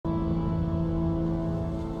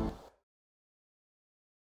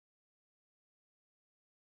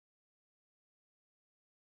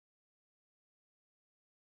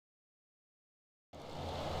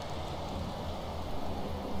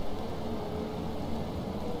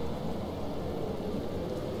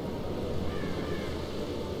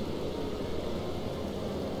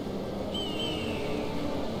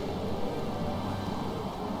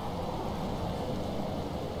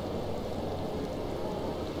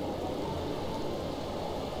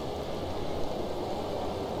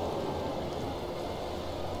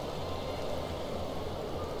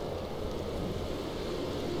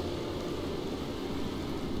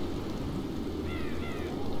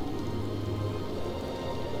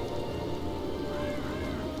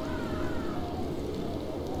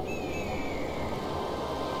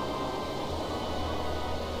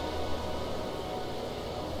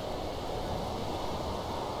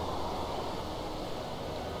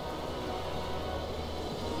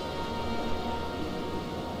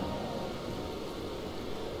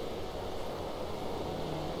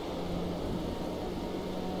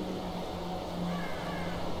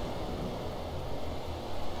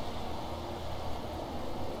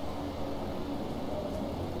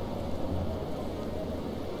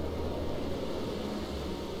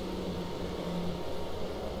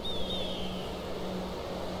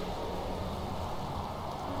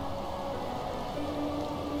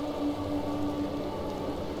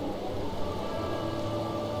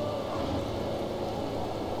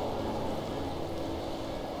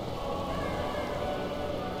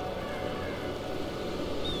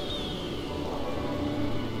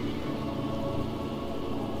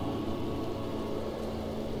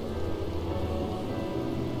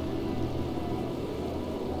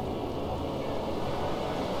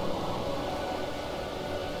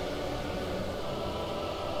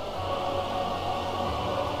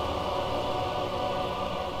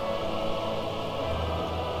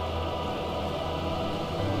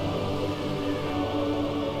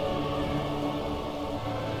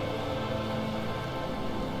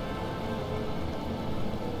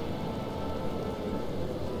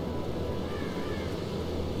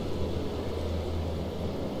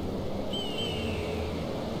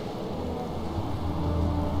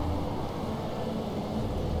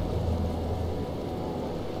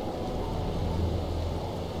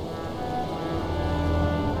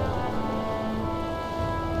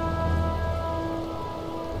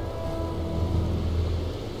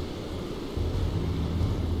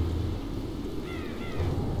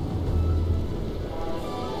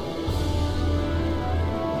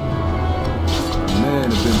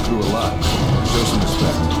through a lot. Show some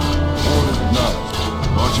respect. Orders acknowledged.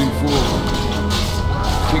 Marching forward.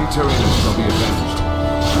 King Tyrannus shall be avenged.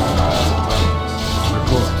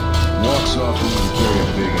 Report. Walk softly and carry a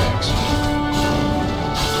big axe.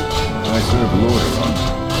 I serve Lordaeron.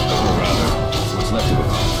 Or rather, what's left of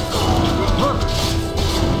it. With purpose.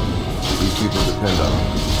 These people depend on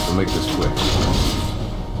me, so make this quick.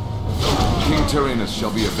 King Tyrannus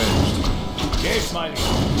shall be avenged. Yes, my lord.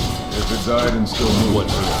 If it died and still moved,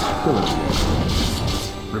 what's it? Kill it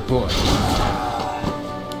again. Report.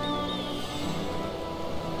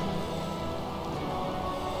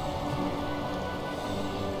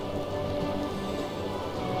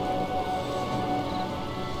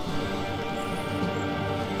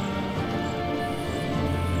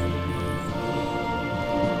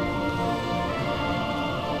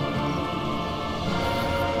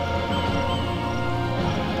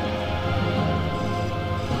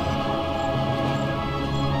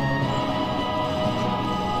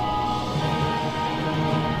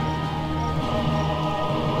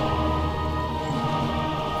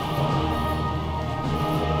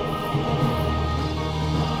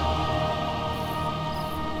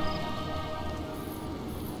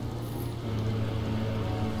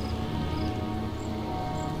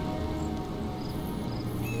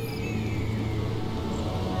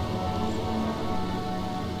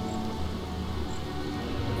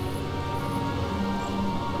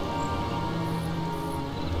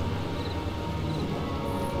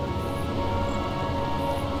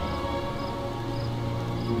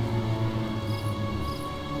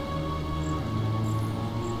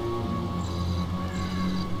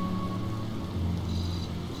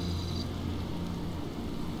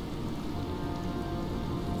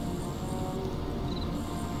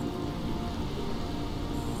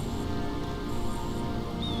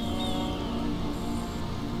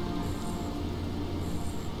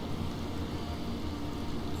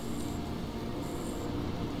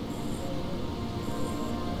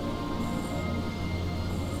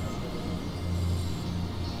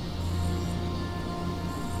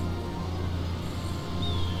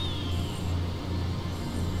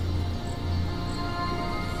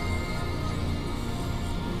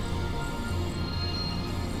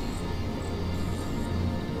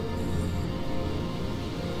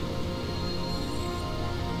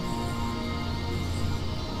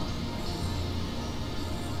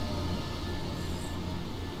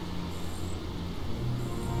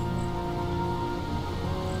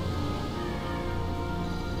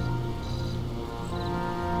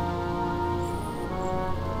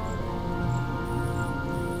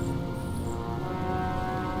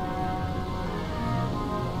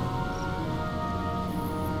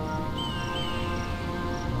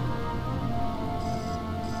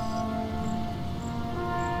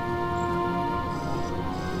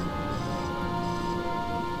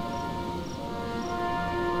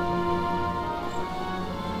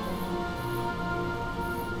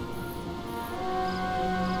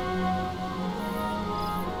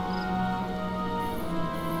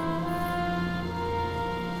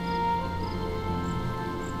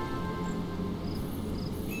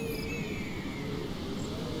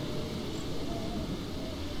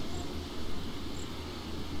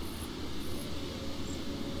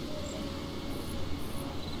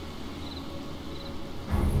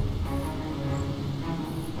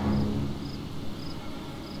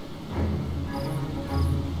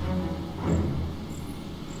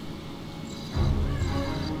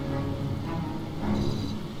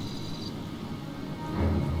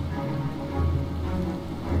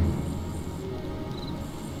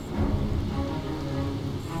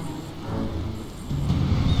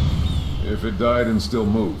 If it died and still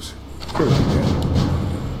moves, kill it again.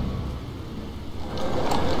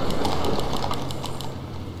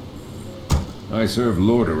 I serve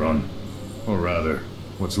Lordaeron. Or rather,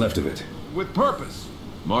 what's left of it. With purpose.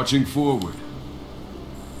 Marching forward.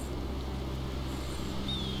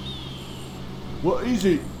 What is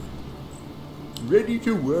it? Ready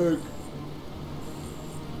to work.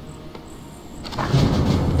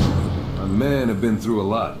 My men have been through a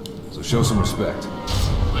lot, so show some respect.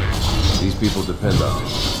 These people depend on me,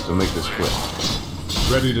 so make this quick.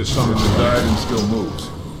 Ready to summon the died and still moves.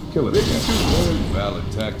 Kill it again.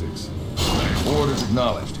 Valid tactics. Orders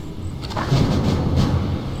acknowledged.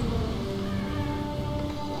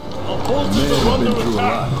 I'll hold to Men the have run been to through a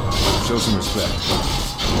attack. lot, so show some respect.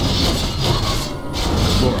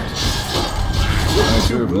 Report. I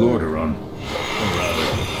serve Lordaeron. Or rather,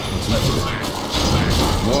 what's left of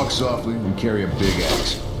it. Walk softly and carry a big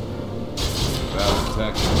axe. Valid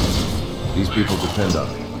tactics. These people depend on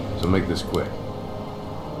me, so make this quick.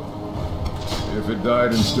 If it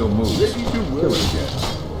died and still moves, Ready to kill work. it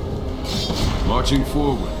again. Marching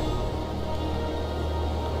forward.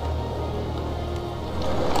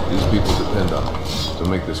 These people depend on me, so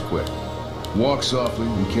make this quick. Walk softly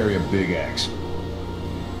and carry a big axe.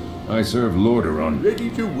 I serve Lordaeron. Ready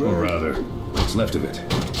to work. Or rather, what's left of it.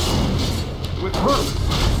 With purpose.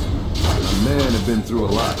 A man had been through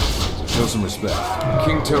a lot, so show some respect.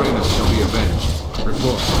 King Tyrannus shall be avenged.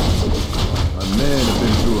 Report. A man had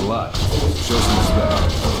been through a lot, so show some respect.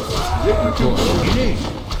 Report.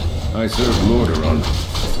 I serve Lordaeron.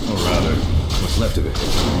 Or rather, what's left of it.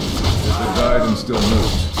 If it died and still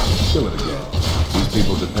moves, kill it again. These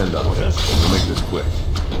people depend on it, so make this quick.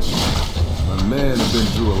 A man had been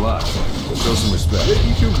through a lot, so show some respect.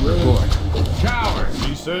 Ready to work. Report. Coward.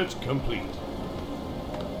 Research complete.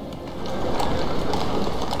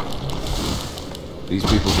 These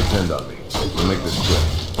people depend on me, so make this quick.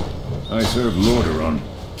 I serve Lordaeron.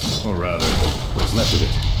 Or rather, what's left of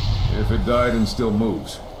it. If it died and still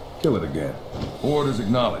moves, kill it again. Orders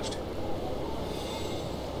acknowledged.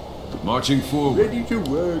 Marching forward. Ready to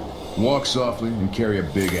work. Walk softly and carry a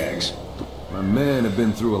big axe. My men have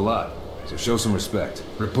been through a lot, so show some respect.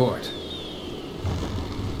 Report.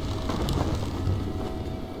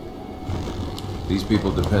 These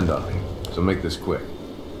people depend on me, so make this quick.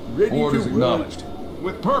 Ready Orders to work. acknowledged.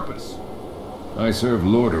 With purpose. I serve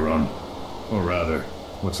Lordaeron. Or rather,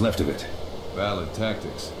 what's left of it. Valid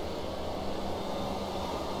tactics.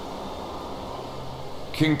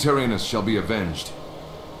 King Tyrannus shall be avenged.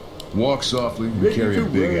 Walk softly and Ready carry a to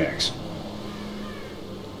big work. axe.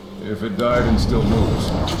 If it died and still moves,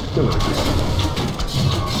 kill it again.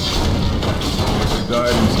 If it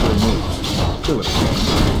died and still moves, kill it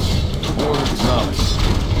again. Orders acknowledged.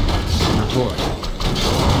 Report.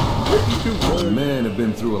 Ready to The work. men have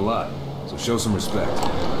been through a lot, so show some respect.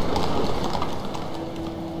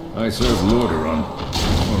 I serve Lordaeron.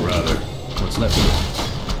 Or rather, what's left of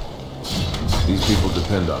it. These people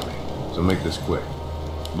depend on me, so make this quick.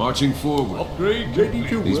 Marching forward. Upgrade Ready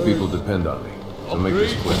to These work. people depend on me, so make Upgrade.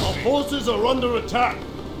 this quick. Our forces are under attack.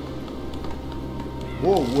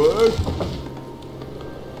 More work.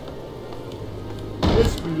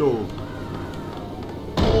 Yes, my lord.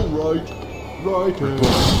 All right. Right.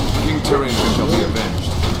 King Tyrannus shall be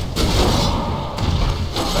avenged.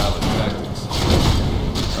 Valid tactics.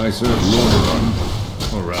 I serve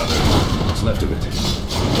Lordaeron. Or rather, what's left of it.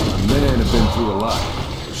 Men have been through a lot,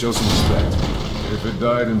 so show some respect. If it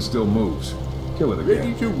died and still moves, kill it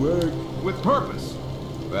Ready again. to work. With purpose.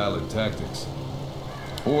 Valid tactics.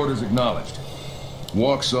 Orders acknowledged.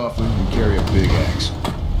 Walk softly and carry a big axe.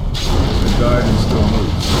 If it died and still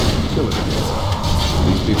moves, kill it again.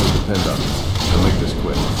 These people depend on me, so make this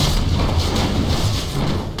quick.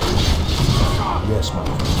 Yes, my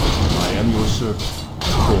friend. I am your servant.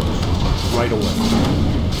 Of course. Right away.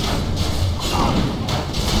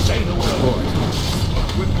 Say the word. Report.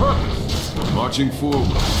 With purpose. Marching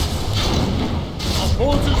forward. Our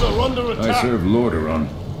forces are under attack. I serve Lordaeron.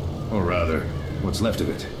 Or rather, what's left of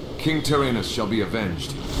it. King Tyrannus shall be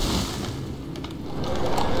avenged.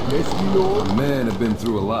 Yes, my lord. The men have been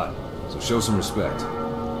through a lot, so show some respect.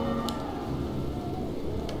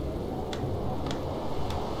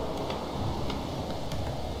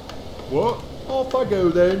 What? Off I go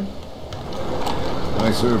then.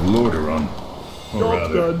 I serve Lordaeron. Or Job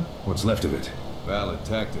rather, done. what's left of it. Valid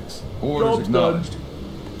tactics. Orders Job's acknowledged.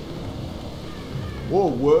 More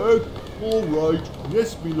work. All right.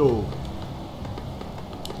 Yes, my lord.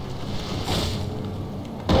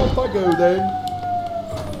 Off I go then.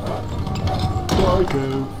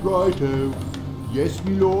 Righto. Righto. Yes,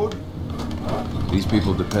 my lord. These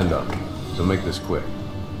people depend on me, so make this quick.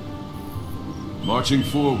 Marching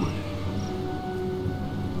forward.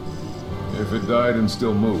 If it died and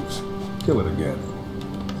still moves, kill it again.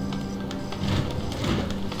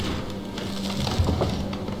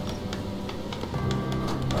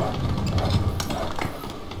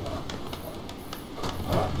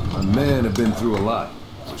 My men have been through a lot,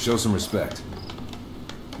 so show some respect.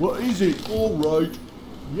 What is it? All right.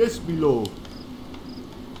 Yes, my lord.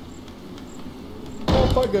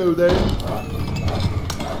 Off I go then.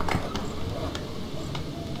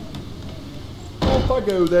 Off I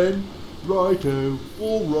go then. Righto.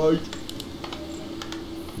 All right.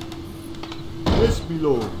 Yes, my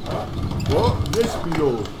lord. What? Yes, my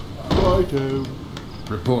lord. Righto.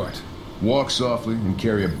 Report. Walk softly and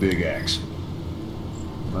carry a big axe.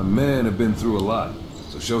 My men have been through a lot,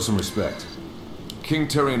 so show some respect. King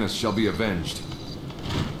Tyrannus shall be avenged.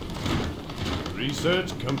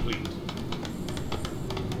 Research complete.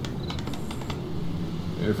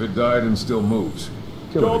 If it died and still moves,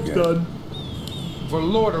 kill Job's it again. done. For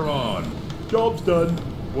Lordaeron! Job's done.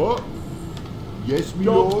 What? Yes, me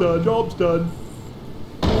Job's lord. done. Job's done.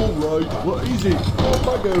 All right. What is it? Off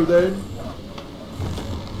I go then.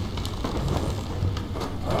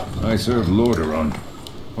 I serve Lordaeron.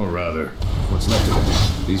 Or rather, what's left of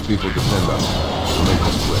it. These people depend on me. So make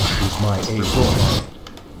this quick. Is my aid force?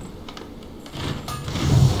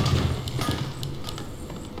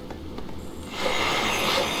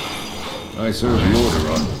 I serve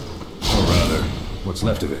Lordaeron. Or rather, what's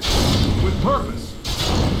left of it. With purpose.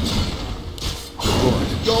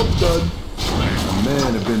 Report. Job's done. A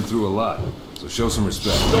man have been through a lot, so show some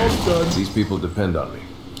respect. Job's done. These people depend on me,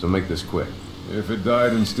 so make this quick. If it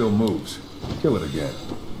died and still moves, kill it again.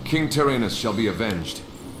 King Tyrannus shall be avenged.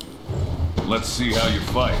 Let's see how you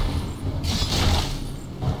fight.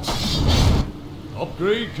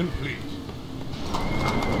 Upgrade complete.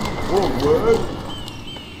 Forward.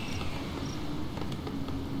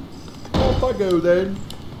 Off I go then.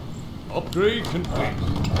 Upgrade complete.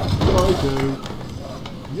 Righto.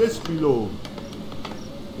 Yes, me lord.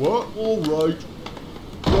 What? All right.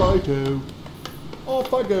 Righto.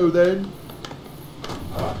 Off I go then.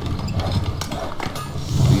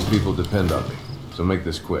 These people depend on me, so make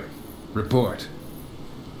this quick. Report.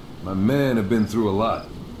 My men have been through a lot,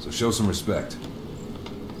 so show some respect.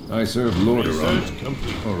 I serve Lordaeron. Research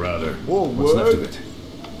complete. Or rather, Forward. what's left of it.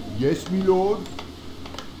 Yes, me lord.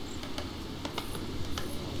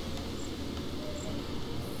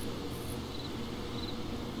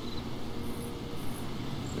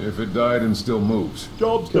 If it died and still moves,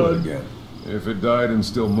 Job's kill done. it again. If it died and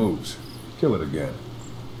still moves, kill it again.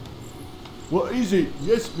 What is it?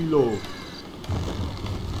 Yes, me lord.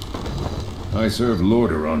 I serve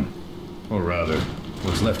Lordaeron. Or rather,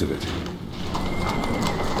 what's left of it.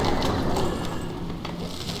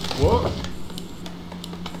 What?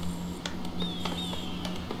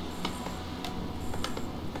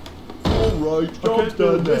 All right. Job's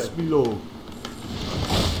done. Yes, me lord.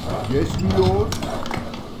 Yes, me lord.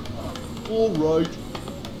 All right.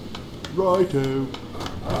 Righto.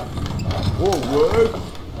 Forward.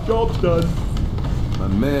 Job's done. My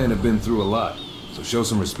men have been through a lot, so show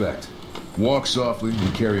some respect. Walk softly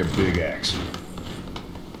and carry a big axe.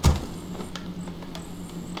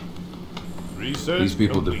 Research These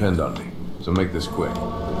people complete. depend on me, so make this quick.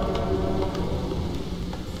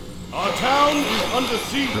 Our town is under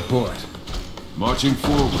siege. Report. Marching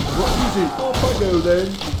forward. What is it? Off I go then.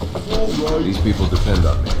 All right. These people depend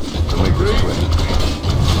on me, so make this quick.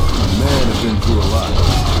 My men have been through a lot,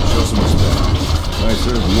 so show some respect. I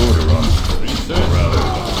serve Lordaeron. Research. Or rather,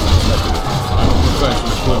 what's left of it. I'm a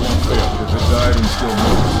professional, so it won't fail. If it died and still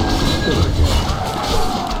moves, kill it again.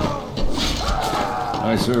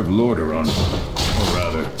 I serve Lordaeron. Or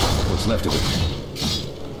rather, what's left of it.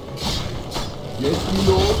 Yes, me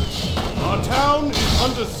lord. Our town is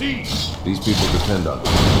under siege. These people depend on me,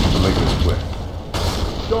 so make this quick.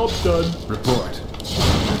 Job's done. Report.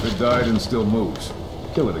 If it died and still moves,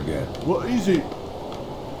 kill it again. What is it?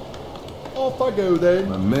 Off I go then.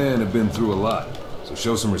 My men have been through a lot, so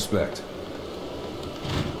show some respect.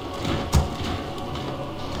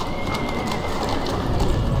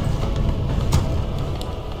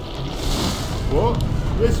 What?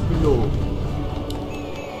 Yes, me lord.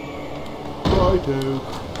 Righto.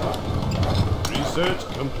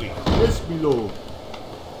 Research complete. Yes, me lord.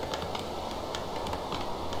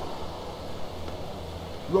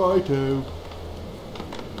 Righto.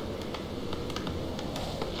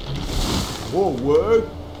 Forward.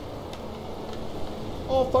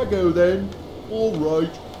 Off I go then. All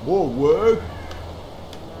right. Forward.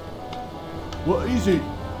 What is it?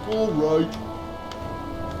 All right.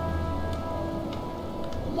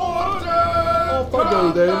 Off I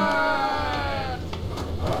go then.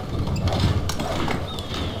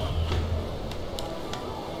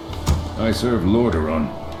 I serve Lordaeron.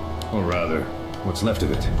 Or rather, what's left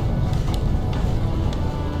of it.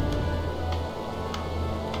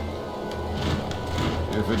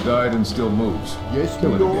 If it died and still moves, Yes, kill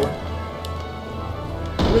me it lord. again.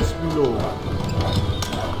 Yes, me lord.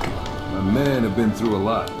 My men have been through a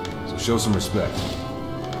lot, so show some respect.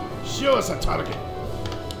 Show us a target.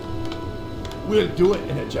 We'll do it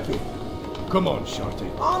in a jiffy. Come on, Shorty.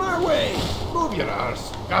 On our way. Move your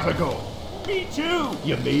arse. Gotta go. Me too.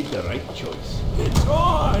 You made the right choice. It's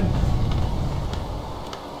on.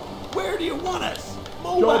 Where do you want us?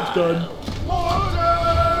 Job's done.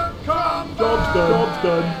 Order! Come Job's done. Job's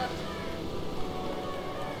done.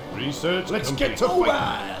 Research. Let's get to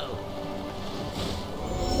fight.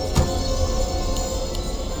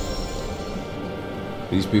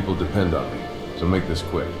 These people depend on me, so make this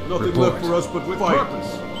quick. Nothing Report. left for us but With fight.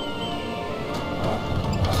 purpose.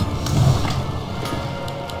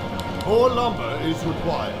 More lumber is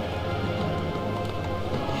required.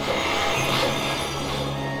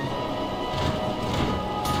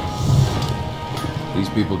 These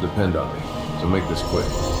people depend on me, so make this quick.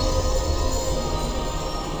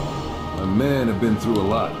 My men have been through a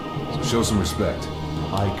lot, so show some respect.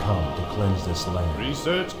 I come to cleanse this land.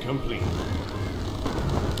 Research complete.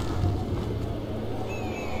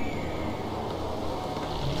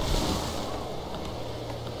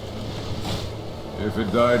 If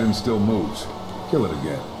it died and still moves, kill it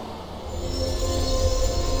again.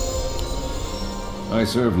 I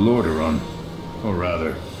serve Lordaeron, or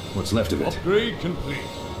rather, what's left of it. Upgrade complete.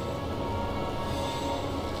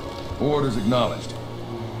 Orders acknowledged.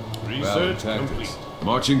 Valid Research tactics. complete.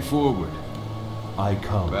 Marching forward. I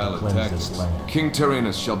come to Valid cleanse tactics. this land. King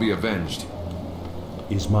Tyrannus shall be avenged.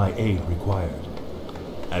 Is my aid required?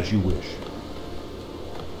 As you wish.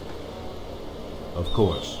 Of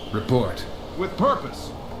course. Report. With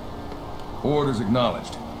purpose. Orders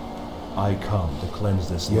acknowledged. I come to cleanse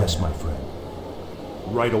this land. Yes, my friend.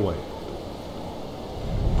 Right away.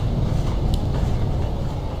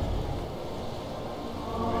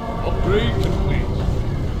 Upgrade complete.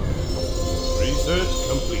 Research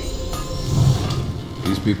complete.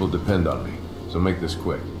 These people depend on me, so make this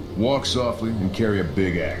quick. Walk softly and carry a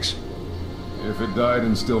big axe. If it died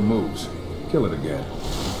and still moves, kill it again.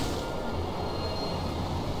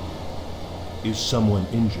 Is someone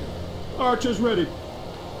injured? Archers ready.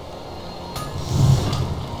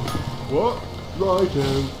 What?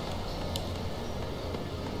 Righto.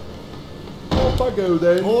 Off I go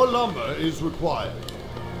then. More lumber is required.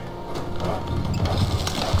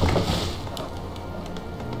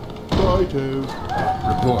 Righto.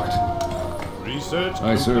 Report. Research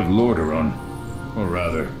I serve complete. Lordaeron, or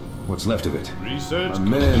rather, what's left of it. Research My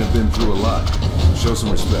men have been through a lot, so show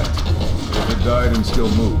some respect. If it died and still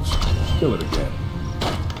moves, kill it again.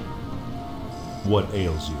 What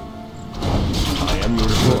ails you? I am your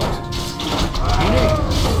report.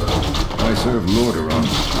 I serve Lordaeron,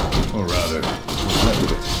 or rather, what's left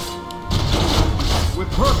of it. with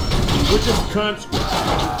purpose. Which is conscript.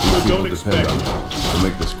 So don't expect. Depend on me, so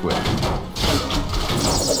make this quick.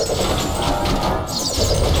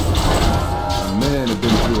 My men have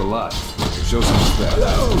been through a lot, so show some respect.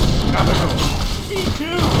 Gotta go. Me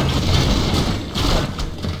too.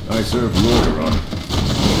 I serve Lordaeron,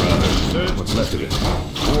 or rather, what's left of it.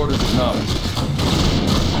 Orders acknowledged.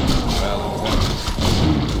 Valid tactics.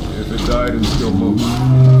 If it died and still moves,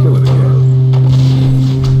 kill it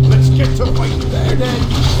again. Let's get to fighting there then.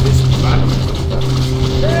 This battle.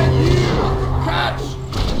 Hey, you! Catch!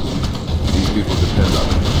 These people depend on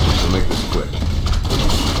me, so make this quick.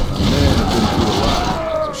 My men have been through a lot,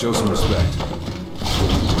 so show some respect.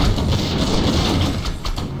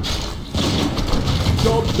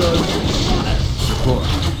 Job done. Report.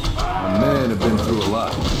 My men have been through a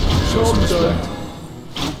lot, so show some respect.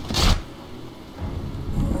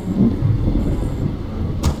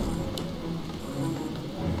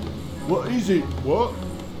 What is it? What?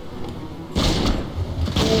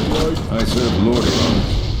 Alright. I serve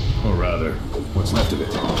Lordaeron, or rather, what's left of it.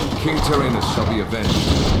 King Tyrannus shall be avenged.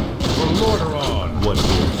 For Lordaeron. What is?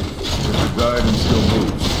 If it died and still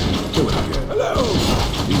moves, kill it again. Hello!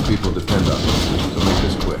 These people depend on me, so make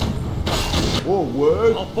this quick. All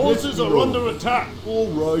word. Our forces are under attack.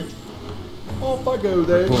 Alright. Off I go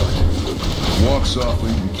then. Report. Walk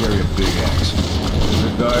softly and carry a big axe. If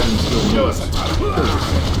it died and still Show moves, us a time. kill it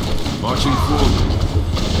again. Marching forward.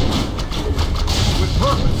 With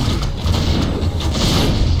purpose.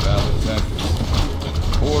 Valid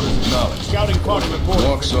tactics. Orders acknowledged. Scouting party report.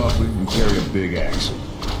 Walk softly and carry a big axe.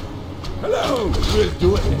 Hello! We'll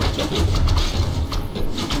do it.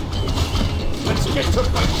 Let's get to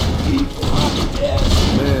fighting.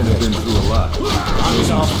 Men have been through a lot. Show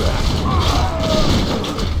some respect.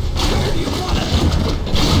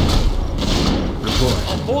 Report.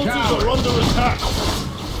 Our forces are under attack.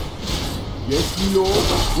 Yes, my lord.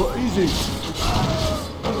 What is it?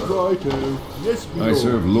 Righto. Yes, my I lord.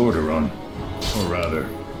 serve Lordaeron, or rather,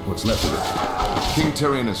 what's left of it. King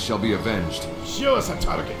Tyrannus shall be avenged. Show us a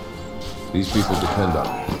target. These people depend on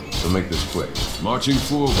me, so make this quick. Marching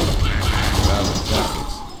forward. Valid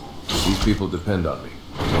tactics. These people depend on me,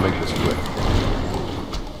 so make this quick.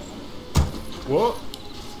 What?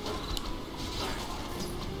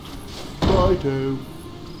 Righto.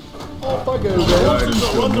 Off I go then. Died and Forces are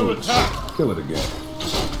still under moves. attack. Kill it again.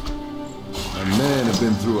 My men have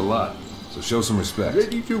been through a lot, so show some respect.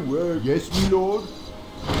 Ready to work. Yes, my lord.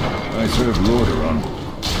 I serve Lordaeron,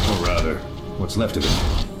 or rather, what's left of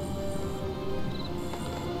it.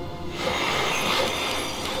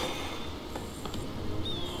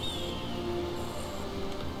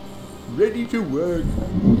 Ready to work.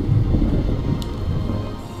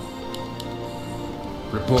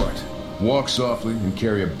 Report. Walk softly and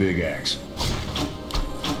carry a big axe.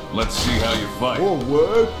 Let's see how you fight. All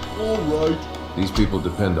work, all right. These people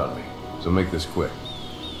depend on me, so make this quick.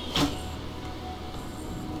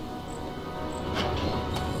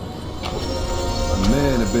 A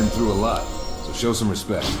man had been through a lot, so show some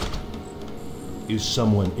respect. Is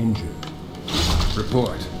someone injured?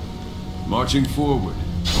 Report. Marching forward.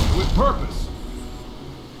 With purpose.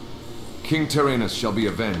 King Tyrannus shall be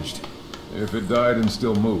avenged. If it died and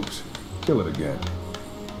still moves, kill it again.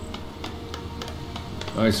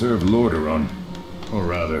 I serve Lordaeron. Or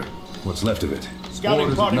rather, what's left of it. Scouting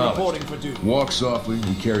Orders party acknowledged. reporting for duty. Walk softly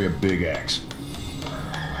and carry a big axe.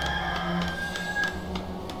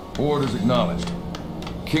 Orders acknowledged.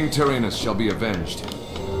 King Tyrannus shall be avenged.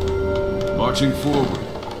 Marching forward.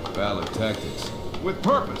 Valid tactics. With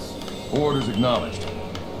purpose. Orders acknowledged.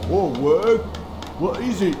 All work. What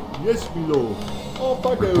is it? Yes, my lord. Off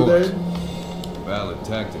I go Report. then. Valid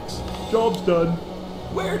tactics. Job's done.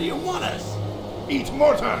 Where do you want us? Eat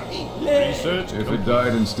mortar. Eat lead. Research. If it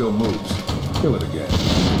died and still moves, kill it again.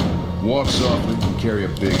 Walk softly and carry a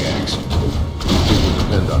big axe. People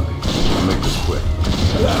depend on me. I'll make this quick.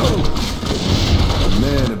 Hello. A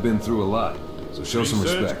man had been through a lot, so show some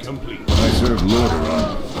Research respect. complete. I serve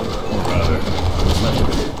Lordaeron. Or rather, what's left of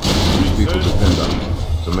it. These people depend on me,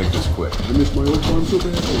 so make this quick. I miss my old time so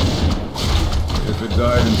badly. If it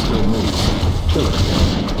died and still moves, kill it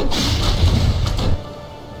again.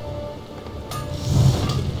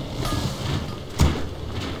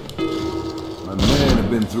 A man had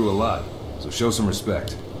been through a lot, so show some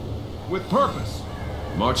respect. With purpose.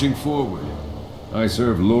 Marching forward. I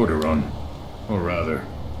serve Lordaeron. Or rather,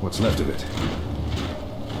 what's left of it.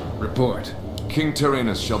 Report. King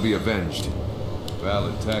Tyrannus shall be avenged.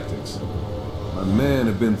 Valid tactics. My men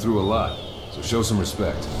have been through a lot, so show some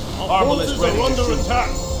respect. Our forces are under attack.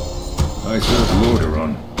 I serve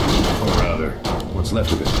Lordaeron. Or rather, what's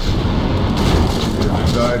left of it. If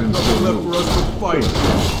it died and still Nothing left for moves, us to fight.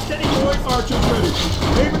 Steady, boy. Archers ready.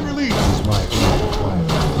 Aim and release.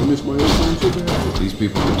 I miss my old time so badly. these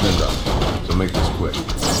people depend on me, so make this quick.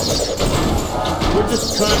 We're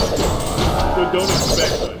just cut. So don't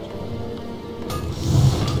expect much.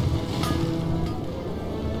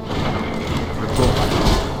 Report.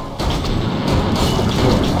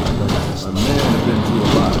 Report. My men have been through a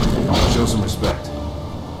lot. Show some respect.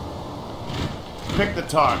 Pick the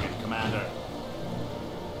target, Commander.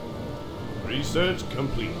 Research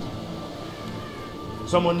complete.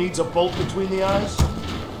 Someone needs a bolt between the eyes?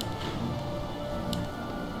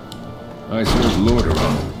 I serve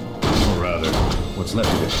Lordaeron. Or rather, what's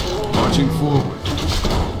left of it. Marching forward.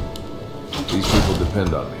 These people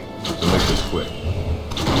depend on me, so make this quick.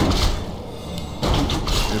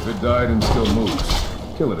 If it died and still moves,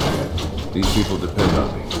 kill it again. These people depend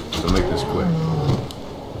on me, so make this quick.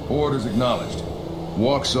 Orders acknowledged.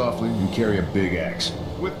 Walk softly and carry a big axe.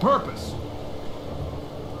 With purpose.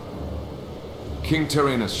 King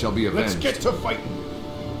Tyrannus shall be Let's avenged. get to fighting.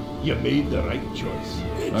 You made the right choice.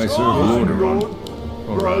 I serve Lordaeron.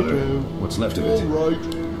 Or rather, what's left of All it.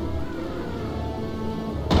 right.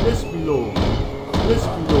 Yes, my lord. Yes,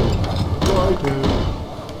 my lord. Righto.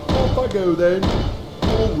 Off I go then.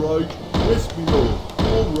 All right. Yes, my lord.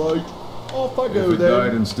 All right. Off I go If it then.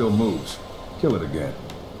 died and still moves, kill it again.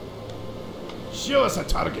 Show us a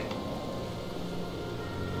target.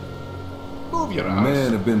 Move your arms.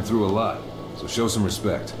 Men have been through a lot, so show some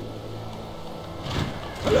respect.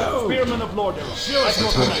 Hello. Spearman of Lordaeron. Show us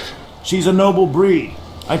your target. She's a noble breed.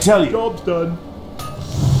 I tell you. Job's done.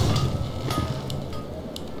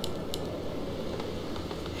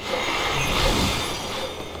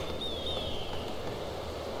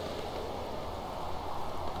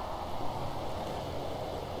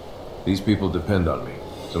 These people depend on me,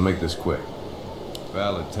 so make this quick.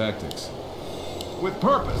 Valid tactics. With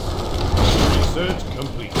purpose. Research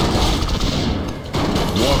complete.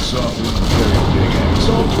 Walk softly and carry a big axe.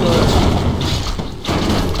 Job's done.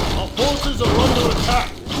 Our forces are under attack.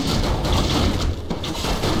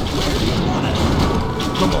 Where do you want it?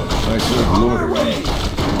 Come on. I serve Lordaeron.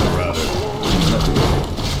 Or rather, what's left of it.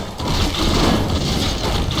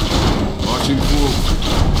 Marching forward.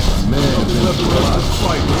 Men have been through a lot.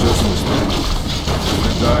 Show some respect. If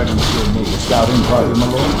it died and still moves. Scouting party, my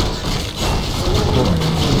lord.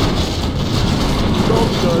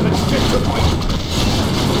 Job's done. Let's get to fighting.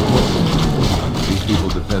 These people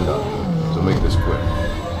depend on me, so make this quick.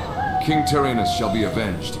 King Tyrannus shall be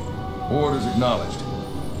avenged. Orders acknowledged.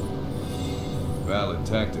 Valid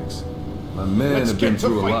tactics. My men Let's have been get to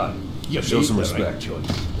through a fighting. lot. You Show made some the right respect. choice.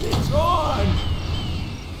 It's on.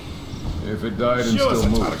 If it died and Show us still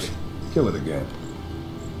a moves, target. kill it again.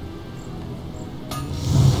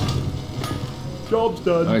 Job's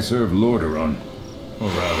done. I serve Lordaeron. Or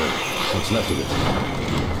rather, what's left of it.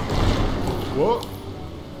 What?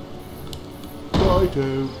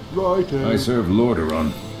 Righto, righto. I serve Lordaeron.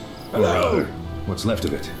 Or Hello? rather, what's left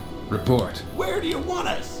of it. Report. Where do you want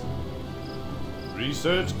us?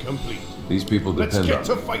 Research complete. These people Let's depend get on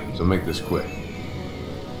to me, fighting. so make this quick.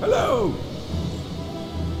 Hello?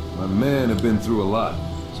 My men have been through a lot,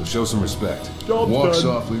 so show some respect. Job's Walk done.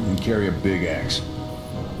 softly and carry a big axe.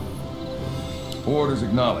 Orders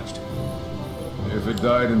acknowledged. If it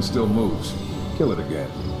died and still moves, kill it again.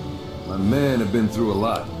 My men have been through a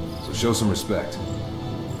lot, so show some respect.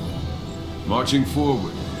 Marching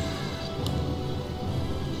forward.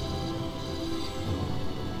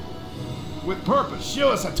 With purpose. Show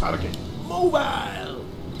us a target. Mobile.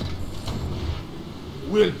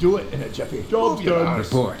 We'll do it in a jiffy. Job's Move your done. arse.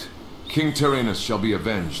 Report. King Tyrannus shall be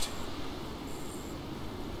avenged.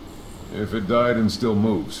 If it died and still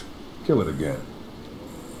moves, kill it again.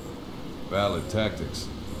 Valid tactics.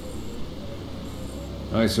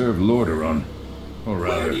 I serve Lordaeron. Or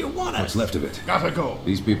rather, Where do you want us? what's left of it. Gotta go.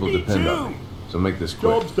 These people Me depend too. on me, so make this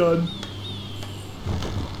quick. Job's done.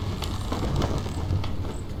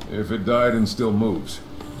 If it died and still moves,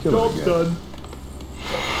 kill Job's it again. done.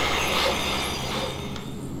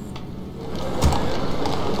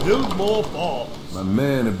 Build more bombs. My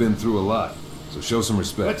men have been through a lot, so show some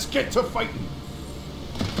respect. Let's get to fighting.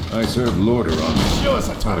 I serve Lordaeron. Show us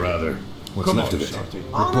a Or target. rather, what's Come left on, of it. Shorty.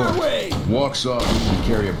 On our way. Walk softly and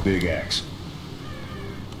carry a big axe.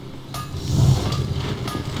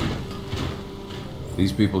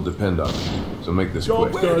 These people depend on me, so make this Job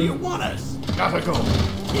quick. Where do you want us? Gotta go.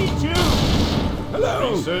 Me too.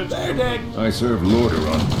 Hello. Research there, Dick. I serve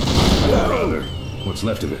Lordaeron. Hello. Or rather, what's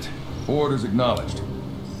left of it. Orders acknowledged.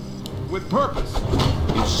 With purpose.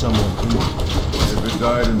 Is someone in? If it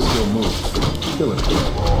died and still moves, kill it again.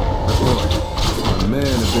 Report. My men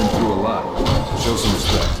have been through a lot, so show some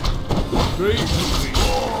respect. Great complete.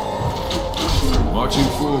 Marching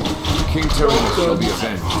forward, King Tyrannus shall be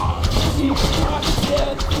avenged. He's not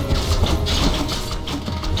dead.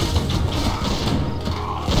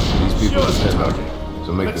 These people Show us a depend on target. me,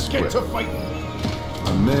 so make Let's this get quick. to fighting.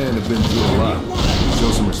 My men have been through a lot, so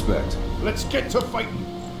show some respect. Let's get to fighting.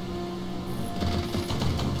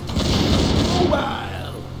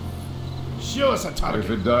 Mobile. Show us a target.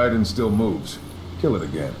 If it died and still moves, kill it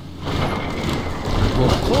again.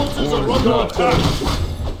 Report. Forces are Orders under acknowledged. attack.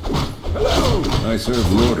 Hello. I serve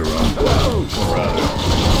Lordaeron. Hello. Or rather,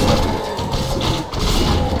 what's left of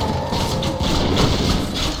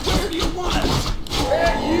Where do you want us?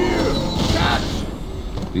 Hey, you!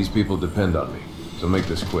 Catch! These people depend on me, so make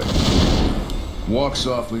this quick. Walk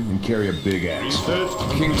softly and carry a big axe. Research.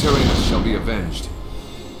 King Tyrannus shall be avenged.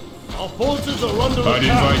 Our forces are under I'd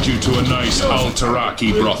attack. invite you to a nice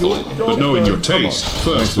Al-Taraki brothel, but knowing your taste,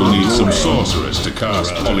 first we'll need some sorcerers to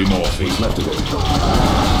cast polymorphy. What's left of it.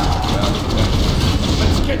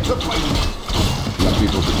 Let's get to fighting. These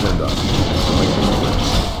people depend on me, so make this quick.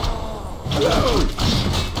 Hello.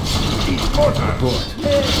 Eat mortar. Report.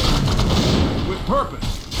 With purpose.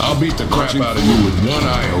 I'll beat the crap out of you with one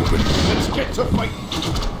eye open. Let's get to fighting.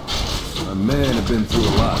 My men have been through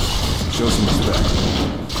a lot. Show some respect.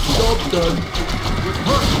 Job's done. With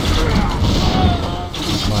purpose.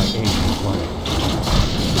 My aid required.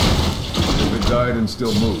 If it died and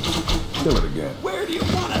still moves, kill it again. Where do you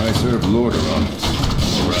want I us? serve Lordaeron.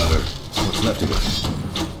 Or rather, what's left of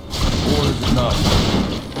it. Orders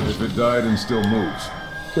acknowledged. If it died and still moves,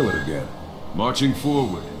 kill it again. Marching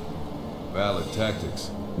forward. Valid tactics.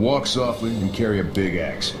 Walk softly and carry a big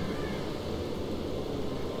axe.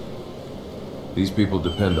 These people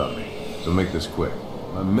depend on me, so make this quick.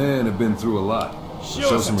 My men have been through a lot.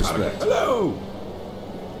 Show us some a target. respect. Hello.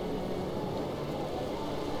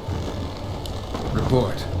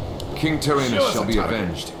 Report. King Show Tyrannus us shall a be target.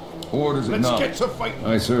 avenged. Orders Let's get acknowledged. to fighting.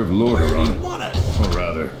 I serve Where do you Lordaeron. want us? Or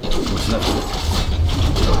rather, what's left of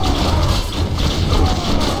it.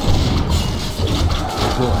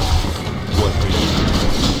 Report. What is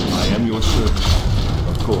it? I am your servant.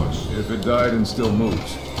 Of course. If it died and still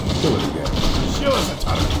moves, kill it again. Show us a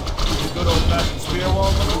target. The good old-fashioned spear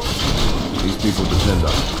wall, my lord. These people depend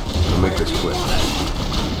on me, so make this quick.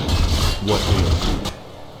 What is?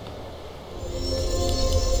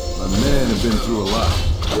 My men have been through a lot.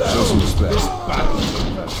 Show some respect. Battle.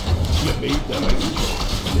 You made the right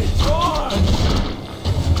choice. It's on.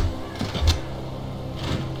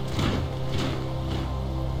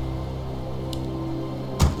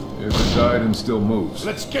 If it died and still moves,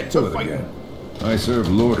 Let's get kill to it fighting. again. I serve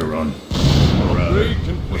Lordaeron. Or rather, Great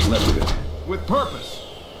complete. what's left of it. With purpose.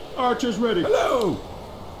 Archers ready. Hello!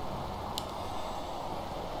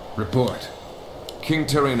 Report. King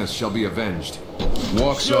Tyrannus shall be avenged.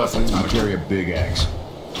 Walk Show us softly a and target. carry a big axe.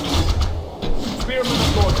 Spearman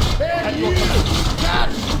of Lord. At your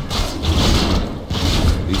command.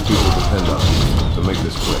 These people depend on me, so make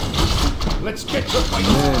this quick. Let's get to fight.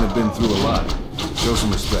 Men have been through a lot. Show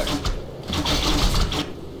some respect.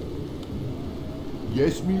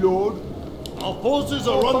 Yes, me lord. Our forces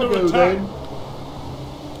are Off I under go attack. then.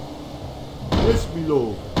 Yes, me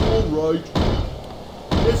lord. All right.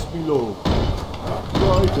 Yes, me lord.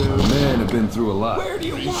 Right there. Men have been through a lot. Where do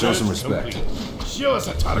you want Show us? some respect. Complete. Show us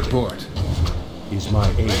a target. Report. Is my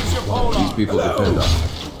aid Place your pole These on. people Hello. depend on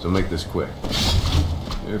me, so make this quick.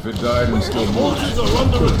 If it died and still Our moves, forces are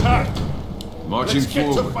under attack. marching Let's get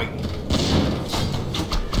to forward. fighting.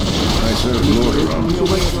 I serve Lordaeron. Or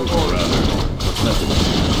rather, what's left of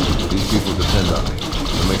it. These people depend on me,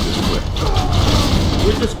 so make this quick.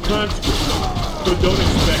 We're just conscripts, so don't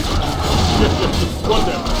expect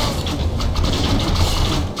whatever.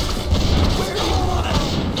 Where do you want us?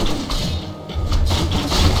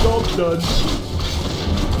 Job done.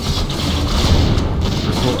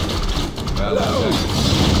 Report. Hello.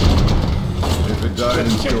 If it died and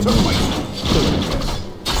Let's get still to moves, fighting. kill it again.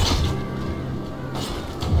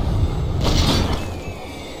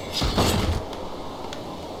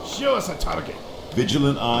 Show us a target.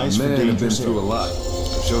 Vigilant eyes for Men have been dangerous through a areas. lot,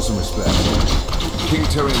 so show some respect. King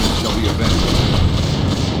Tyrannus shall be avenged.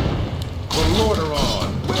 For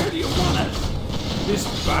Lordaeron. Where do you want us? This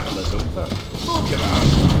battle is over. Move your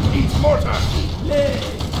arms. Eat mortar. Leg.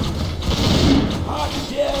 Hot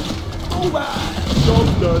dead. Move Job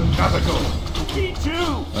done. Gotta go. Me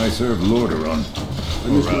too. I serve Lordaeron.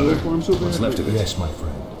 Or rather, what's left of it. Yes, my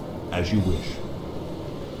friend. As you wish.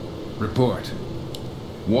 Report.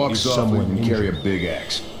 Walk Is softly someone and carry a big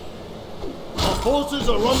axe. Our forces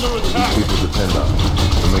are under attack. People depend on me,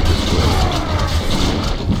 so make this quick.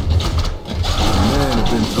 Men have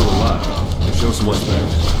been through a lot, so show some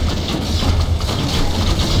respect.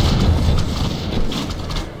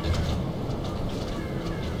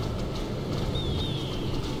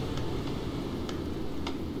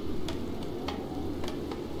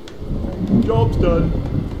 Job's done.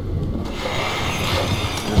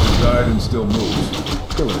 If it died and still moves,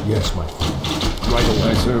 kill it. Yes, my friend. Right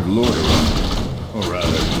away. I serve Lordaeron. Or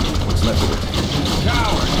rather, what's left of it.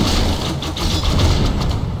 Coward.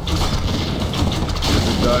 If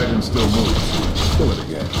it died and still moves, kill it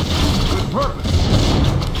again. With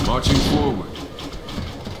purpose. Marching forward.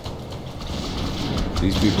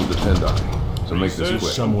 These people depend on me, so make this Research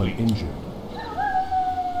quick. Someone injured.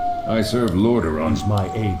 I serve Lordaeron. Is my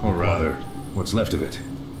aid Or required? rather, what's left of it.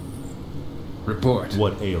 Report.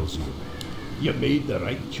 What ails you? You made the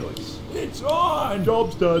right choice. It's on.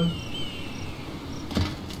 Job's done.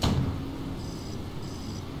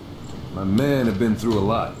 My men have been through a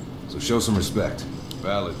lot, so show some respect.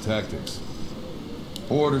 Valid tactics.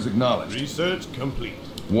 Orders acknowledged. Research complete.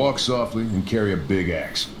 Walk softly and carry a big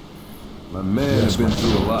axe. My men Yes, have been my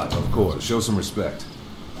through a lot, Of course. so show some respect.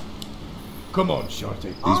 Come on, Shorty.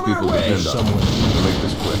 These people depend on me, Someone so make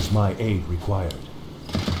this quick. Is my aid required?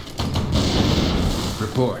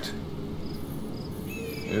 Report.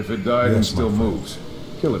 If it died and Yes, my still friend. moves,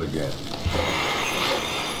 kill it again.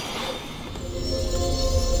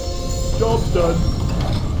 Job's done.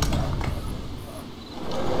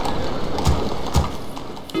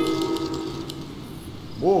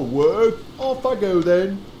 More work. Off I go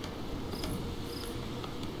then.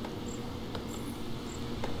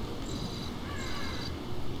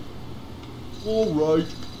 All right.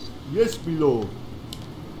 Yes, me lord.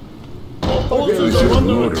 Off I go Forces serve are then.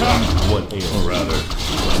 under Lordaeron. attack. What ails Or rather,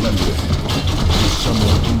 what's left of it.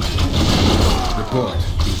 someone injured? Report.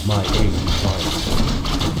 Is my aid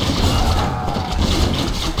required?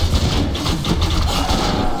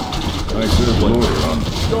 I serve Lordaeron.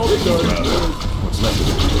 Job's Or done. rather, what's left of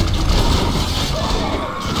it.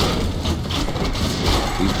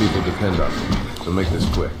 These people depend on me, so make this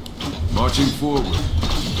quick. Marching forward.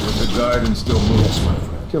 If it died and still moves, Yes, my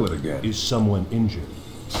friend. kill it again. Is someone injured?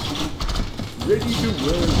 Ready to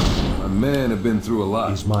work. My men have been through a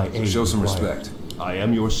lot, Is my so aid show some required? respect. I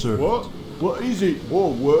am your servant. What? What is it?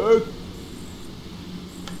 More work?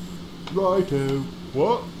 Righto.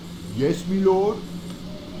 What? Yes, me lord.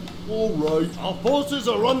 All right. Our forces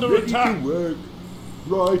are under Ready attack. to work.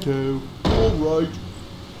 Righto. All right.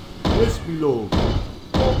 Yes, me lord.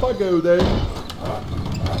 Off I go then.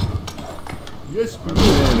 Yes, me My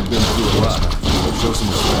lord. men have been through a lot, so show some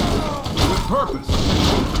respect. With purpose.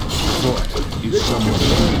 Report. Is someone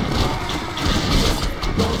injured?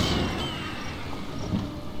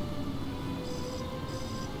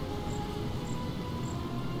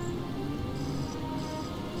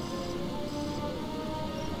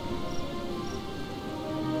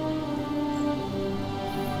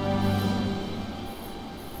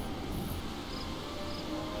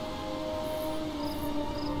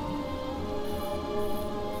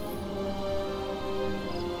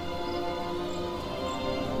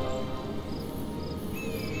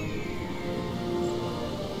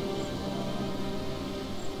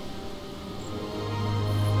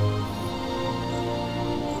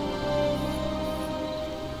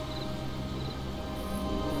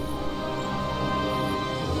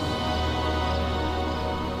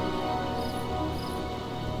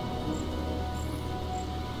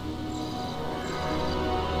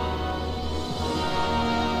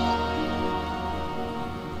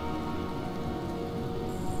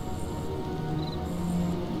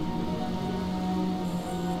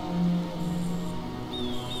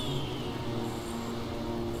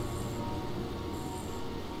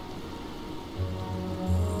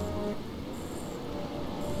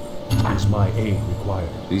 my aid required?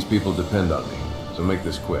 These people depend on me, so make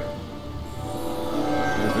this quick.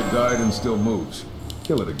 If it died and still moves,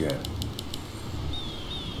 kill it again.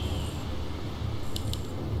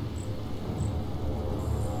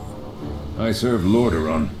 I serve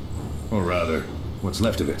Lordaeron. Or rather, what's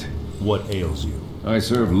left of it. What ails you? I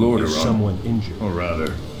serve Lordaeron. Is someone injured? Or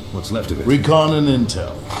rather, what's left of it. Recon and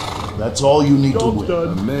intel. That's all you need to Job's win.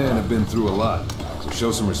 done. A man have been through a lot, so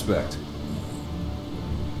show some respect.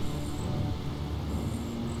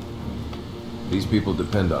 These people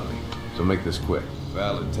depend on me, so make this quick.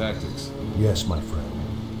 Valid tactics. Yes, my friend.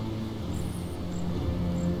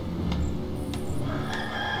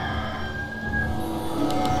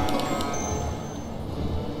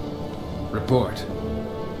 Report.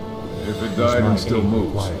 If it died and still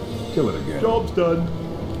moves, kill it again. Job's done.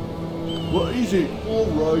 What is it? All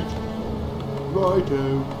right.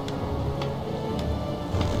 Righto.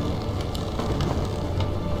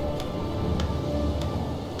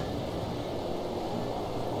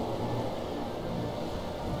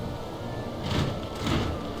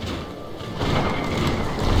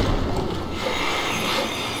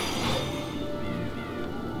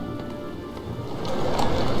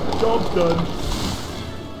 Job's done.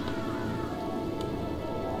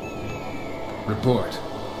 Report.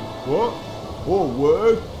 What? All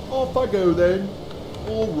word? Off I go then.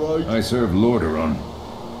 All right. I serve Lordaeron.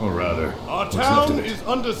 Or rather, Our what's left town of it. is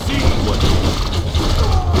under siege.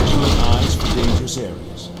 Vigilant eyes for dangerous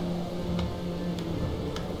areas.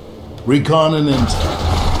 Recon and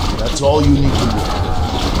intel. That's all you need to win.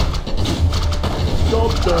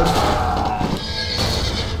 Job's done.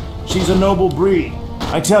 She's a noble breed,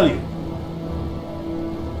 I tell you.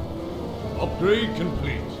 Upgrade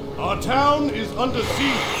complete. Our town is under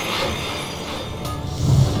siege.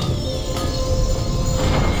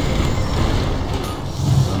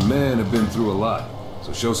 A man have been through a lot,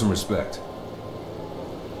 so show some respect.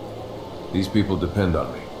 These people depend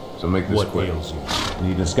on me, so make this What quick. ails you?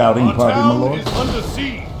 Need a scouting Our party, my town lord? is under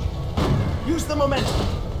siege. Use the momentum.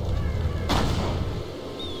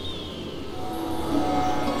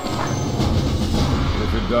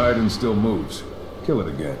 If it died and still moves, kill it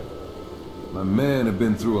again. My men have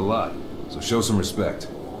been through a lot, so show some respect.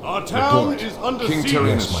 Our town Report. is under King siege.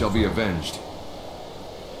 Tyrannus shall be avenged.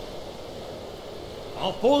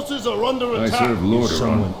 Our forces are under I attack. serve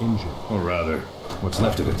Someone Lordaeron. injured. Or rather, what's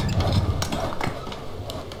left of it.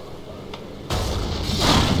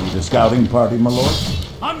 Need a scouting party, my lord?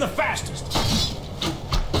 I'm the fastest.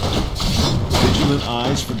 Vigilant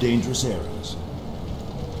eyes for dangerous areas.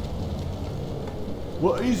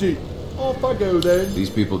 What is it? Off I go then. These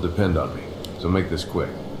people depend on me, so make this quick.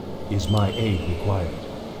 Is my aid required?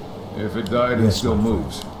 If it died and Yes, still my friend.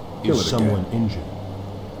 moves, kill Is it someone again. injured?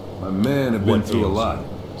 My men have been What through a ails lot,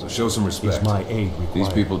 so show some respect. Is my aid required? These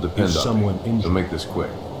people depend Is on someone me, injured? so make this quick.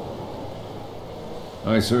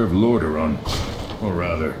 I serve Lordaeron. Or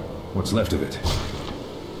rather, what's left of it.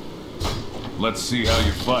 Let's see how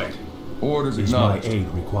you fight. Orders Is my acknowledged. aid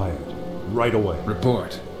required? Right away.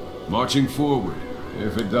 Report. Marching forward.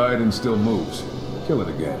 If it died and still moves, kill it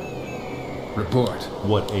again. Report.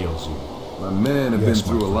 What ails you? My men have Yes, been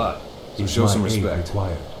through my a friend. lot, so Is show my some aid respect.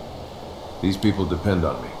 required? These people depend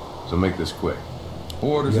on me, so make this quick.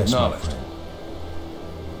 Orders Yes, my acknowledged. friend.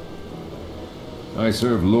 I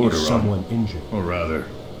serve Is Lordaeron. someone injured? Or rather,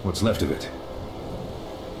 what's left of it.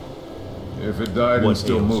 If it died What and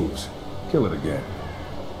still ails you? moves, kill it again.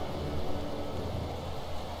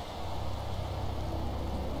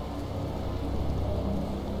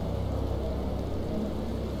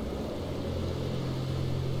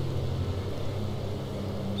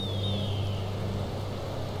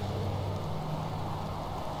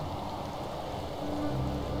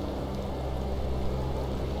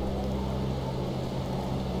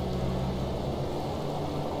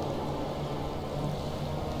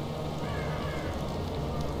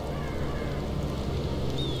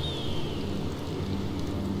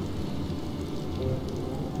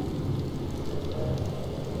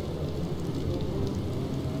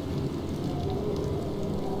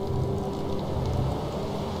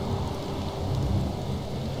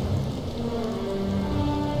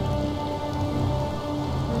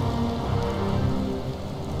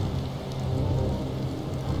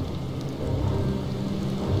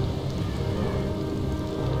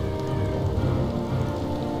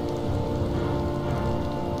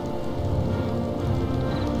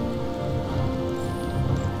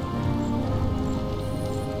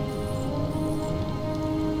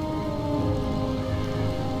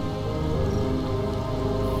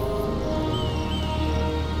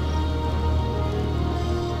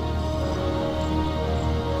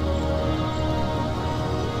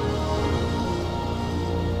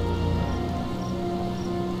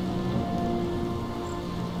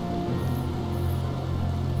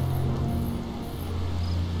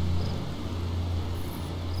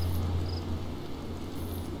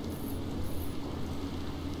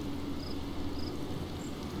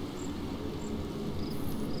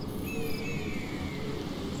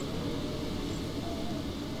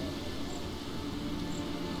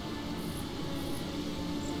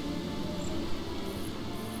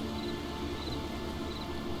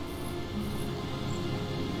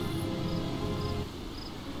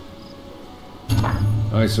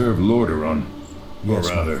 I serve Lordaeron. Yes, or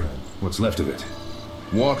my rather, friend. what's left of it.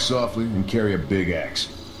 Walk softly and carry a big axe.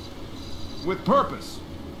 With purpose.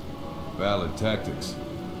 Valid tactics.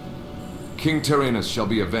 King Tyrannus shall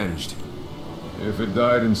be avenged. If it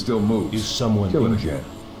died and still moves, Is someone kill it injured? again.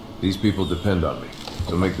 These people depend on me,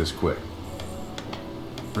 so make this quick.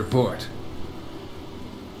 Report.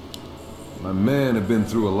 My men have been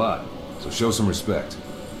through a lot, so show some respect.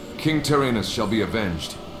 King Tyrannus shall be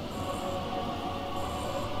avenged.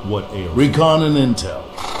 What ails? Recon and intel.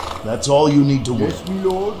 That's all you need to win. Yes, me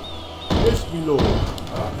lord. Yes, me lord.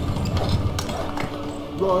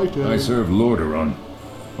 Right, I serve Lordaeron.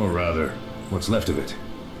 Or rather, what's left of it.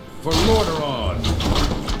 For Lordaeron!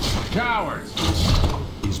 Cowards!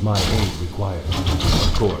 Is my aid required?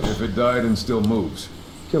 Of course. If it died and still moves,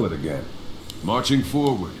 kill it again. Marching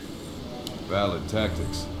forward. Valid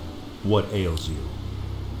tactics. What ails you?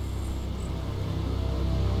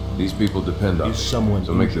 These people depend on me, Is someone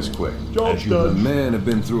so make injured? this quick. Job As you The done. men have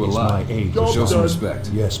been through a Is lot, my aid so show some done. respect.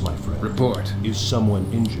 Yes, my friend. Report. Is someone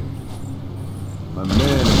injured? My men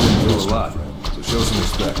have been through Yes, a my lot, friend. so show some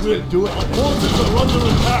respect. We'll do it. Our forces are under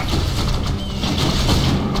attack.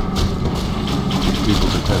 These people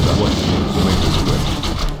depend on me, so make this quick.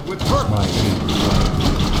 With My purpose. aid required?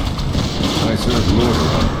 I serve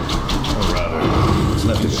Lordaeron. Or rather, what's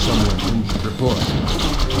left of Is it. someone injured? Report.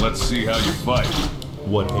 Let's see how you fight.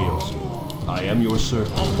 What ails you? I am your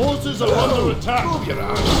servant. Our forces are under attack. Get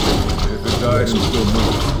out. If it died and still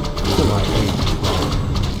moves, My aid required?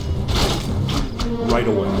 Right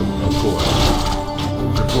away, of course.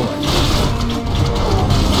 report.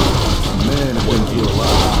 Men have been through a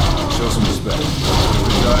lot. Show some respect. If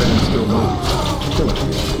it died and still moves, kill it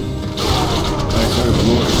again. I serve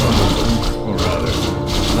Lordaeron. Or rather,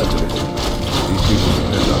 what's left of it. These people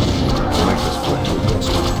depend on me, so make this quick.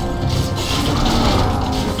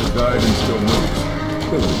 If it died and still moves,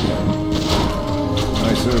 kill it again.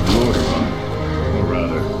 I serve Lordaeron. Or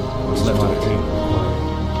rather, what's left of it.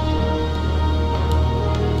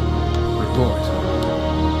 Report.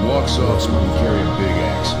 Walk soft when you carry a big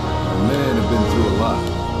axe. Our men have been through a lot,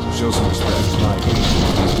 so show some respect.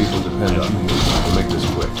 These people depend on me, so make this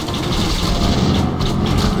quick.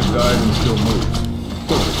 If it died and still moves,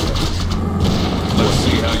 kill it again. Let's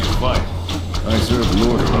see how you fight. I serve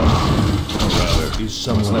Lordaeron. Or rather, Is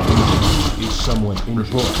someone left of it. injured? Is someone injured?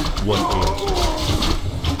 Report. What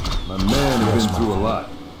ails My men have Yes, been my through a lot,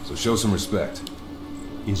 so show some respect.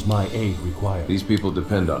 you? Is my aid required? These people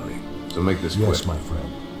depend on me, so make this Yes, quick. my friend.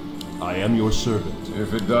 I am your servant.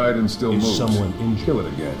 If it died and still Is moves, someone injured? kill it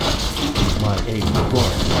again. Is my aid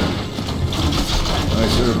required? I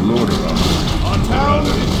serve Lordaeron. Our town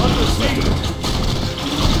is under siege.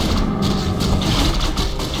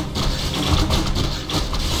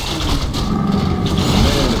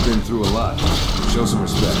 Men have been through a lot. Show some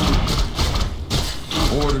respect.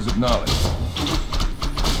 Orders acknowledged.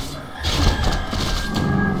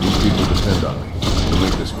 These people depend on me, so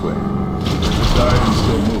make this quick. If it died and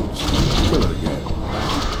still moves, kill it again.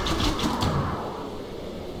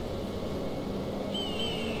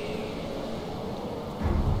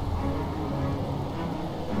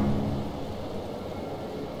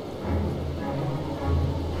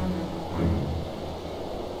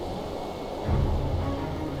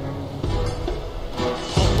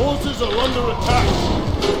 Our forces are under attack.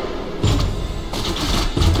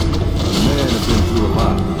 Men have been through a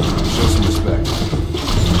lot. Show some respect.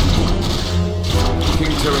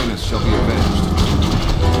 King Tyrannus shall be avenged.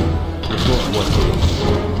 Report what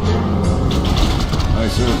I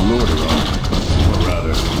serve Lordaeron. Or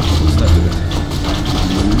rather, what's left of it.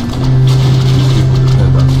 These people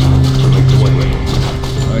depend on me, so make this quick.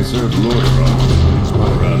 I serve Lordaeron. Or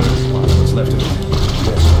rather, what's left of it.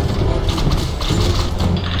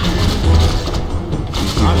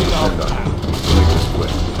 These people depend on me, so make this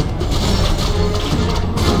quick.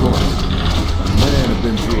 Report. Men have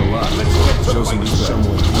been through a lot. Show some respect.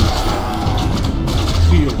 Someone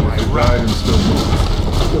Feel my If it wrath. died and still moves,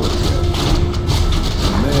 kill it again.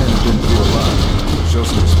 Man has been through a lot, so show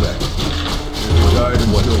some respect. If it died and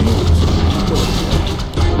still moves, kill it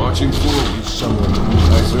again. Marching forward. is someone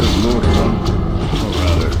I serve Lordaeron. Or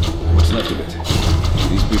rather, what's left of it.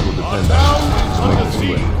 These people Our depend town on me, is so make under this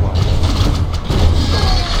siege. quick.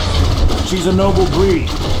 She's a noble breed,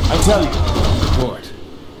 I tell you. Report.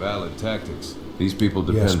 Valid tactics. These people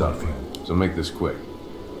Yes, depend my on me, friend. so make this quick.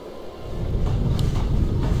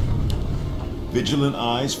 Vigilant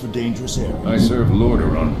eyes for dangerous areas. I serve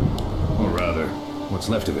Lordaeron. Or rather, what's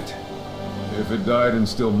left of it. If it died and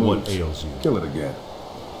still moves, What ails you? kill it again.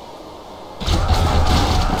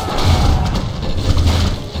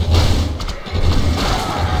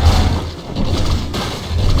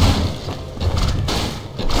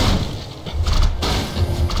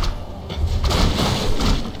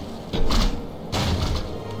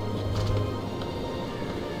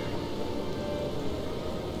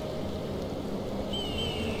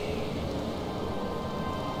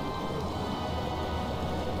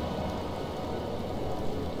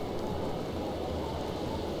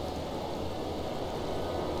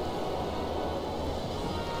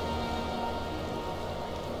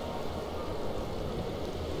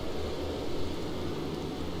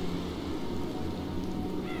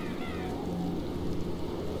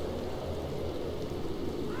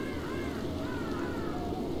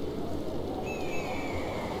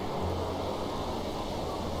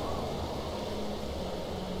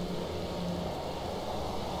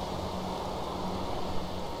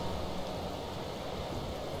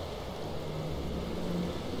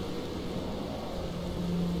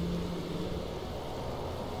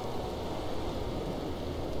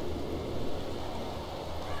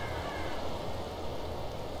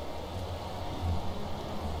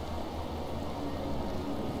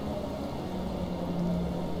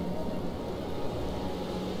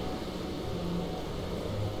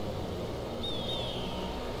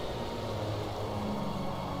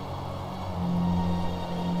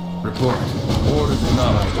 Report. Orders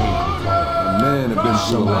acknowledged. My men have been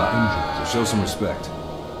through a lot, so show some respect.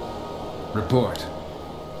 Report.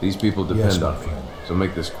 These people depend on me, so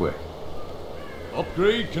make this quick.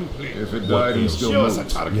 Upgrade complete. If it died and still Show us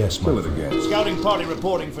moves, a target. Yes, kill my it friend. again. Scouting party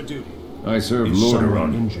reporting for duty. I serve Is someone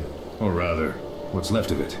Lordaeron, injured? or rather, what's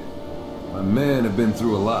left of it. My men have been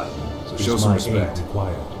through a lot, so show Is some my respect. aid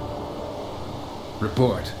required?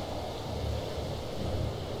 Report.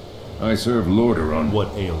 I serve Lordaeron, What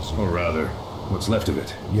ails you? or rather, what's left of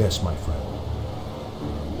it. Yes, my friend.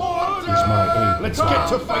 Is my aid Let's required? get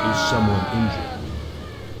to fighting. Is someone injured?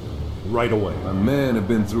 Right away. My men have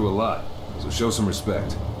been through a lot, so show some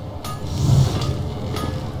respect.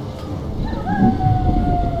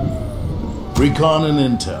 Recon and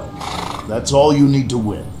intel. That's all you need to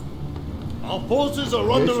win. Our forces are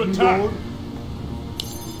under Yes, attack. Lord.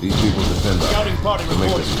 These people depend on Scouting me, party so make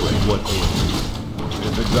reporting. this quick. What ails you?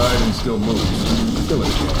 If it died and still moves, kill it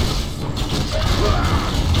again.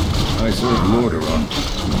 I serve Lordaeron,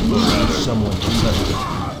 or Is rather, someone injured?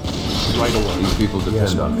 Right away. these people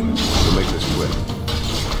depend on me, so make this quick.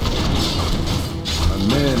 My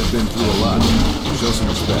men have been through a lot, so show some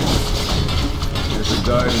respect. If it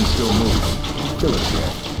died and still moves, kill it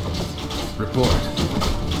again. Report.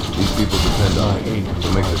 These people depend on me, so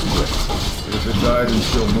make this quick. If it died and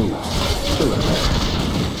still moves, kill it again.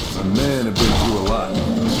 My men have been through a lot,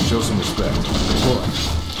 so show some respect. Report.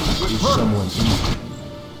 Is someone injured?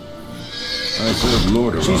 I serve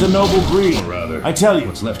Lordaeron. She's a noble breed. Or rather, I tell you.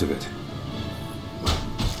 what's left of it.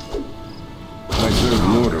 I serve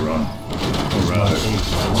Lordaeron. Or rather,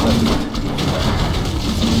 what's left of it.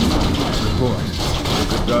 Report.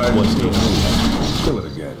 If it died and still moves, kill it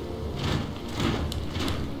again.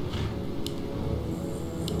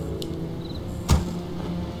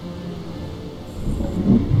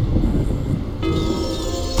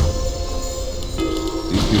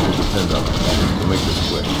 These people depend on me, so make this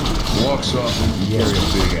quick. Walks off and carry a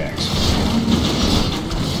big axe.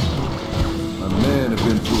 My men have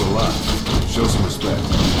been through a lot. Show some respect.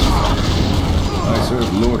 I serve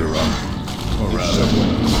Lordaeron. Or rather,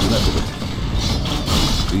 what's left of it.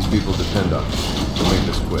 These people depend on me, so make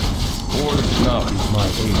this quick. Orders acknowledged. Is my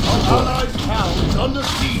aid Our required? allied town is under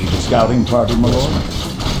siege. Scouting party, my lord?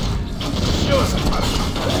 Show us a target.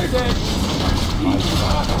 They're dead.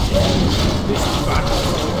 This battle.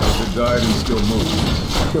 If it died and still moves,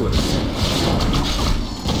 kill it again.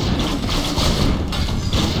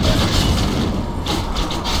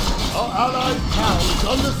 Our allied town is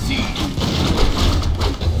under siege.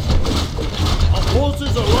 Our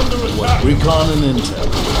forces are under attack. Recon and intel.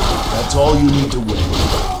 That's all you need to win.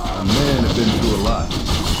 My men have been through a lot.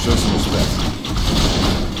 Show some respect.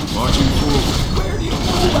 Marching forward. Where do you want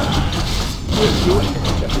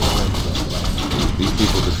These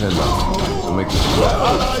people depend on me, so make this quick.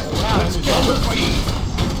 Allied town is under siege.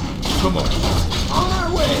 Come on. On our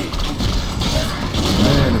way. My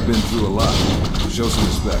men have been through a lot. Show some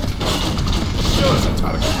respect. Show us a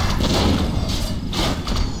target.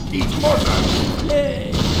 Eat more time.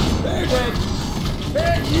 Hey, they're dead.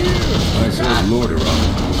 Hey, you. I serve Lordaeron.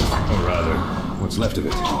 Or rather, what's left of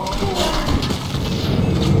it.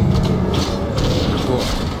 Report.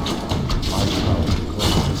 My power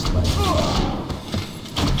declares this land.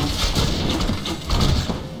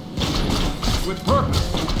 With purpose.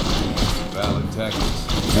 Valid tactics.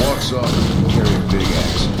 Walks off and carry a big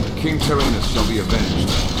axe. King Tyrannus shall be avenged.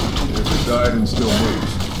 If it died and still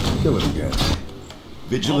moves, kill it again. Our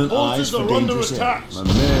Vigilant eyes forces for are under dangerous attack. My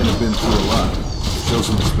men have been through a lot. Show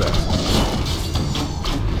some respect.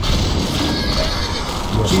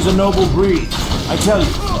 She's a noble breed. I tell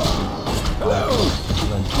you.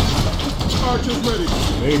 Archers ready.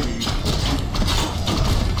 Maybe.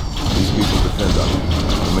 These people depend on me.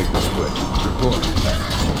 I'll make this quick. Report.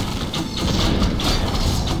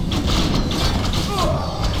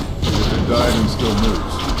 If it died and still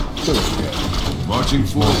moves, kill it again. Marching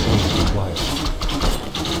forward.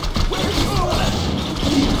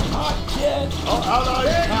 Our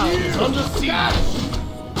allied town is under siege.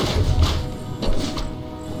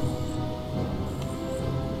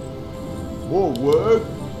 More work.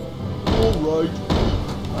 All right.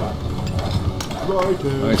 Right I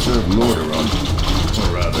here. serve Lordaeron.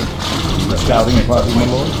 Or rather, Scouting party, my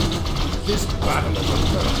lord? This battle is a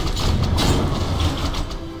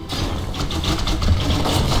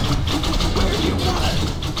Where do you want it?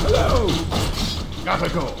 Hello. Gotta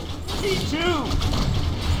go. Me too.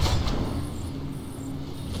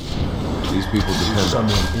 these people depend on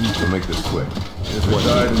me. So make this quick. If it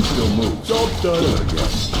died and still moves, Job kill done. it again.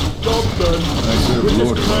 Job done. I serve Witness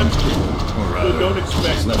Lordaeron. command. Or rather, don't expect.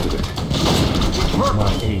 what's left of it. Is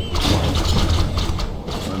my aid required?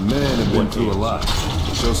 My men have been through a lot.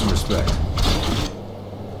 Show some respect.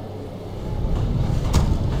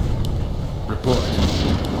 Report.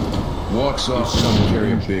 Walks off some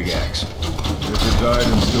carry a big axe. If it died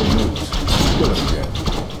and still moves, kill it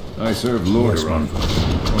again. I serve Lordaeron.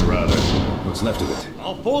 Or rather, what's left of it.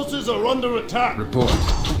 Our forces are under attack. Report.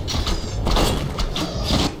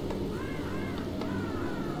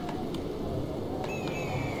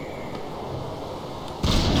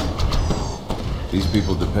 These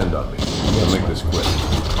people depend on me. I'll make this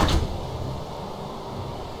quick.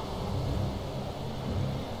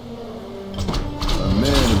 A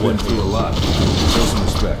man has been through a lot. Show some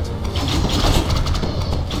respect.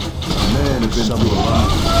 A man has been through a lot.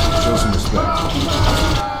 Show some respect.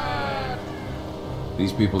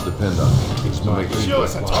 These people depend on me. So make this quick.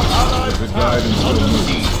 If it died and still moves,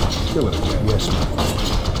 kill it again. Yes, my friend.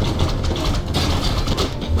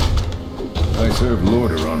 I serve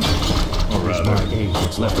Lordaeron. Or rather,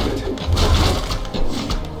 what's left of it.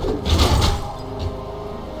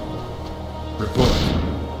 Report.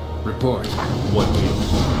 Report. What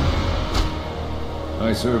ails?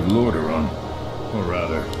 I serve Lordaeron. Or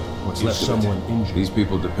rather, what's Is left of someone it. injured? These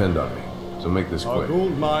people depend on me. So make this Our quick.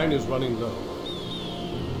 gold mine is running low.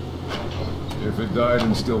 If it died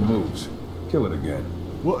and still moves, kill it again.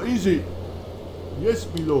 What is it? Yes,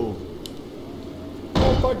 my lord.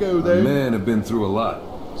 Off I go A then. man have been through a lot,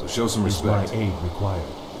 so show some Is my respect. aid required?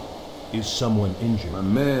 Is someone injured? My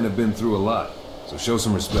men have been through a lot, so show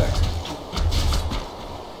some respect.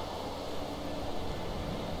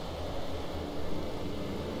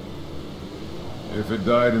 If it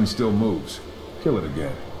died and still moves, kill it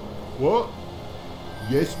again. What?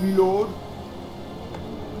 Yes, my lord.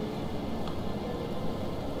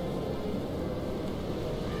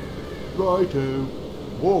 Righto.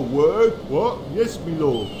 Whoa, word. What? Yes, my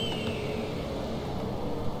lord.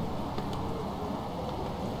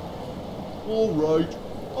 All right.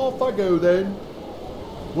 Off I go then.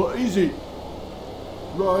 What is it?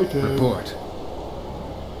 Righto. Report.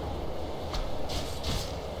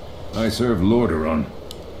 I serve Lordaeron.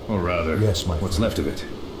 Or rather, Yes, my what's friend. left of it.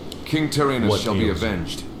 King Tyrannus What shall be ails you?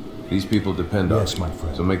 avenged. These people depend on Yes, me, my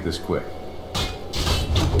friend. so make this quick.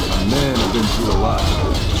 My men have been through a lot.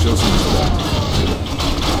 Show some respect.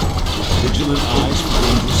 Vigilant eyes for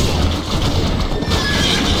dangerous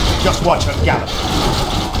things. Just watch her gallop.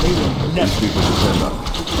 They will These never. people depend on me,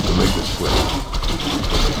 so make this quick.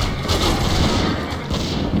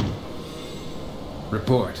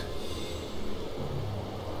 Report.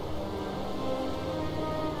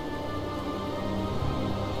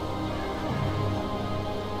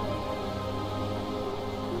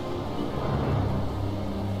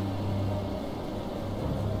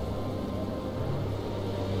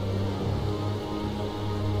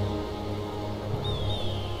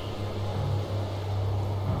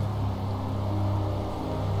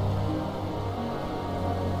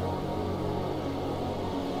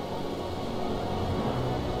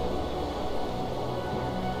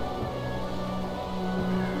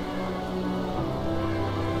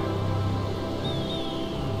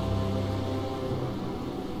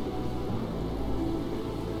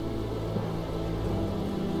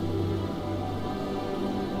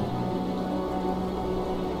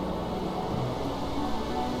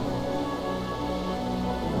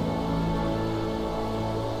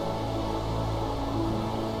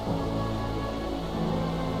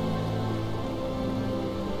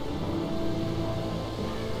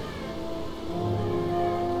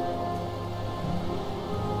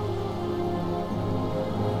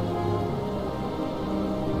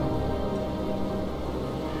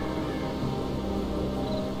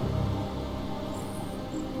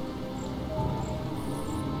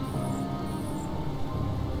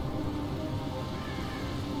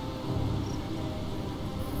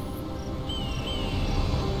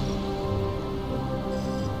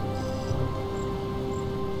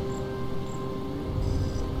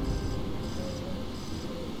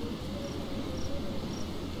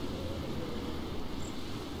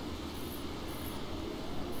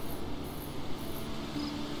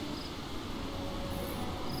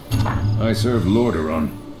 I serve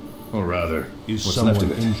Lordaeron. Or rather, Is what's someone left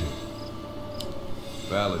of it. injured?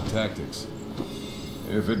 Valid tactics.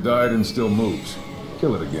 If it died and still moves,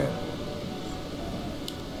 kill it again.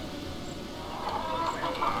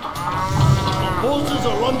 Our forces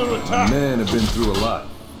are under attack. Men have been through a lot,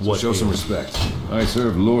 so What show some ails respect. I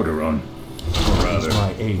serve Lordaeron. Or rather,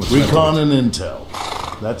 my aid. what's left of Recon it. and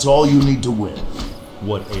intel. That's all you need to win.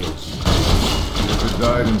 What ails you? If it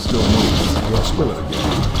died and still moves, Yes, kill it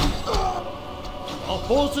again. Our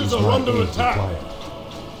forces Is are my under aid attack. required?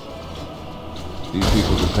 These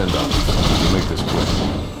people depend on me. so make this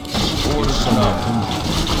quick. Orders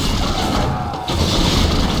not.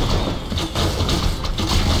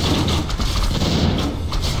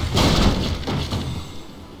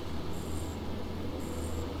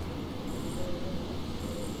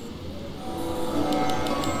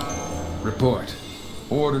 Report.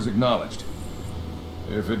 Orders acknowledged.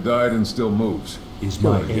 If it died and still moves, Is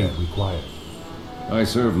kill my it aid again. required? I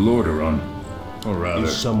serve Lordaeron. Or rather,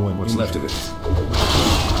 Is someone what's left of it.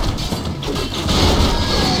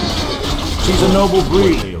 She's a noble What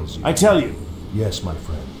breed. ails you? I tell you. Yes, my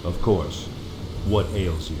friend, of course. What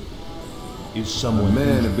ails you? Is My someone men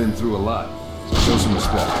injured? have been through a lot, so show some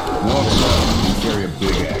respect. Walk around and carry a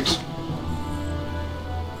big axe.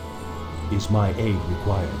 Is my aid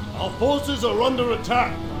required? Our forces are under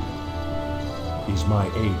attack. Is my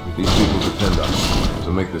aid These required? people depend on me,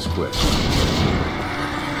 so make this quick.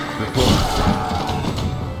 Report.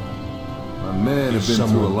 My men have Is been through a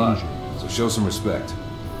someone lot, injured? so show some respect.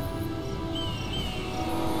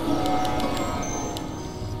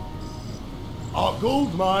 Our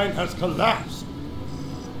gold mine has collapsed.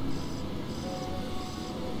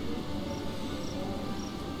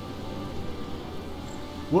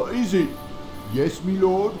 What is it? Yes, me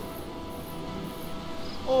lord.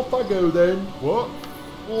 Off I go then. What?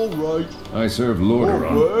 All right. I serve All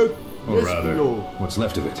Lordaeron. work. Or Yes, rather, me lord. what's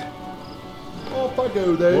left of it. Off I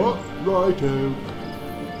go then. What? Righto.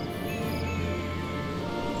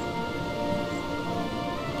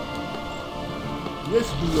 Yes,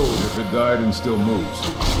 me lord. If it died and still moves,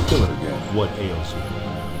 kill it again. What ails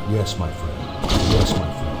you? Yes, my friend. Yes, my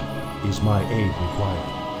friend. Is my aid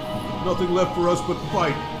required? Nothing left for us but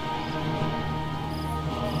fight.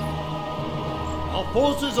 Our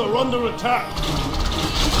forces are under attack.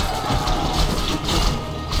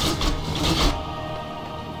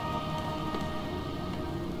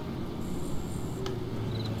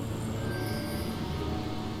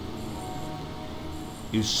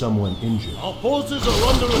 Is someone injured? Our forces are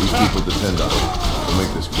under These attack. people depend on me, so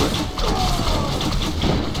make this quick.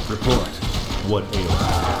 Report. What ails you?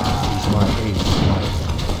 Is my aid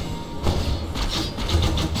required?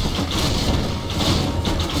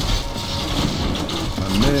 My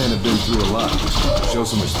men have been through a lot, so show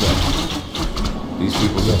some respect. These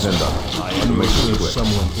people depend on me, so make this Is quick.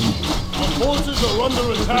 someone injured? Our forces are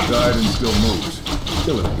under If it attack. died and still moves,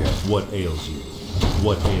 kill it again. What ails you?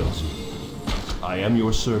 What ails you? I am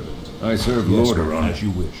your servant. I serve Yes, Lordaeron. as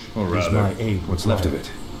you wish. Or Is rather, my aid what's left of required?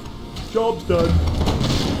 it. Job's done.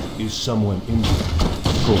 Is someone injured?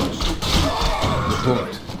 Of course.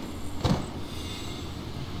 Report.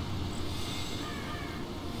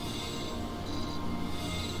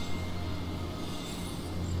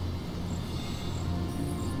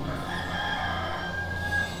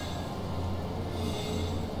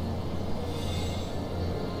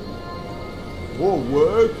 All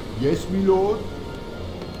work. Yes, me lord.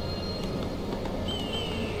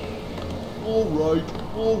 All right.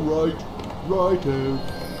 All right. Righto.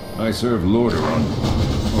 I serve Lordaeron.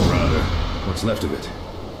 Or rather, what's left of it.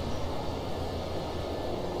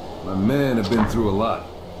 My men have been through a lot,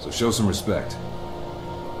 so show some respect.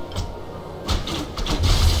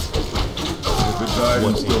 If it died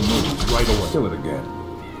and still moves, Right away. kill it again.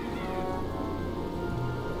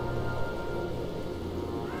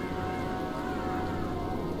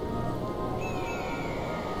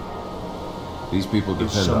 These people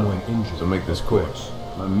Is depend on someone me, injured? so make this Of quick. course.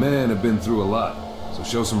 My men have been through a lot, so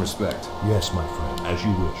show some respect. Yes, my friend, as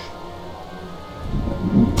you wish.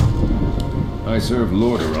 I serve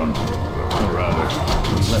Lordaeron. Or rather,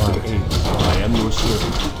 what's left My of it. aid. I am your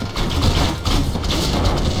servant.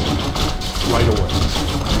 Right away.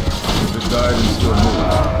 If it died and still moves,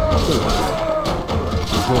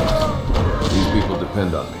 report. These people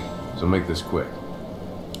depend on me, so make this quick.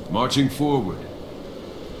 Marching forward.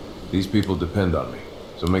 These people depend on me,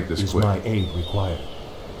 so make this Is quick. my aid required?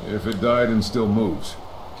 If it died and still moves,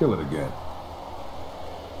 kill it again.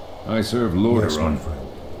 I serve Yes, my Lordaeron. friend.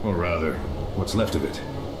 Or rather, what's left of it.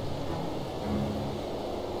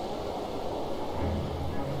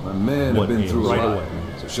 My men What have been ails through a right lot, away.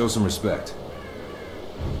 so show some respect.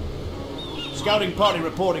 Scouting party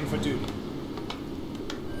reporting for duty.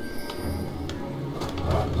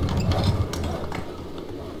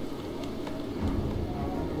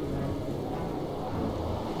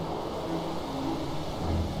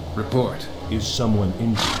 Report. Is someone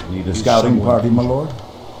injured? Need a Is scouting someone party, my injured? lord?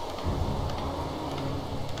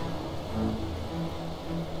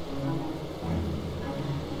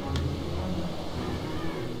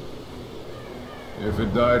 If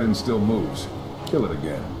it died and still moves, kill it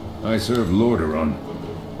again. I serve Lordaeron.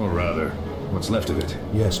 Or rather, what's left of it.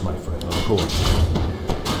 Yes, my friend, of course.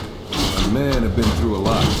 My My men have been through a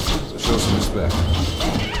lot, so show some respect.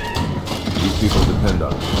 These people depend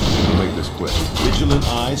on me. I'll make this quick. Vigilant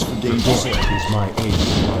eyes for danger is my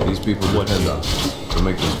aim. These people depend on me, so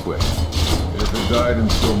make this quick. If it died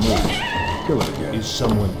and still moves, kill it again. Is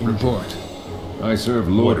someone injured? Report. I serve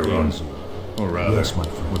What Lordaeron. ails you? Or rather, Yes, my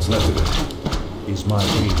friend. what's left of it. Is my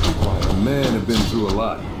aid My required? men have been through a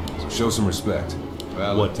lot, so show some respect.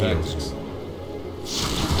 Valid What ails tactics.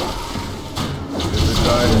 If it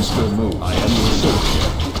died and still moves, I am your servant.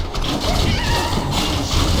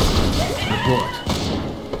 report.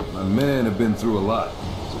 My men have been through a lot,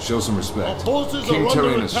 so show some respect. Forces King are under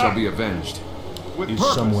Tyrannus shall attack. be avenged. Is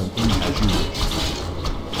someone injured? As you wish.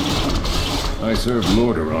 I serve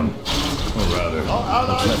Lordaeron. Or rather, Our what's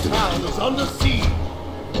allied left of town is under siege. it.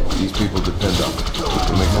 These people depend on me, so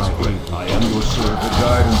make this quick. I am your If servant. it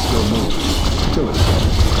died and still moves, kill it again.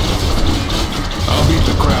 I'll beat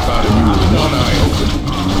the crap out of you with one eye open.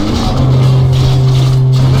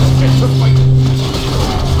 Let's get to fighting.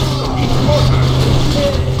 Eat mortar.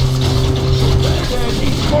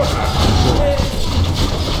 Eat mortar.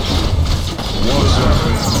 War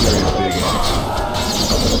serpents carry a big axe.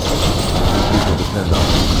 People depend on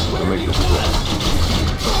me, so make this quick.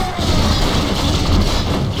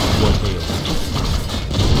 What ails you?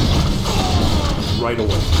 Right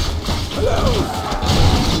away.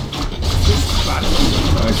 This battle.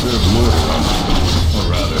 I serve Lordaeron. Or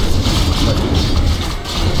rather, what's left of it.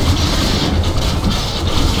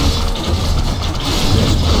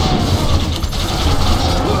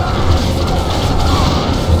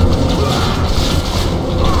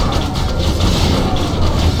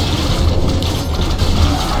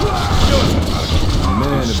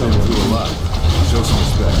 Men have been through a lot. Show some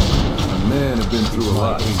respect. My men have been through a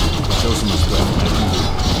lot. Show some respect.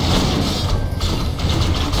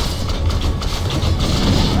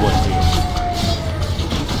 What ails you?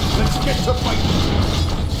 Let's get to fighting.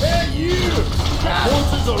 Hey, you! Our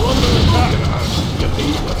forces are under attack. You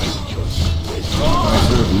made the right choice. I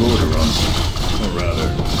serve Lordaeron. Or rather,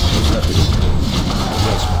 what's left of it.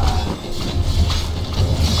 Yes, ma'am.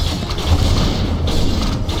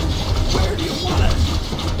 Where do you want us?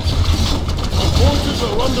 Our forces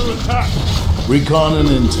are under attack. Recon and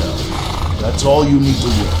intel. That's all you need to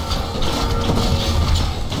win.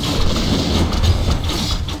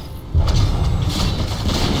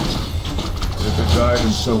 If it died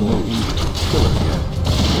and still moves, kill it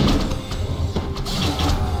again.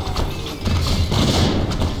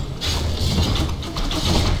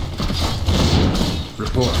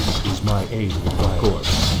 Report. Is my aid required? Of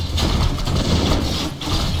course.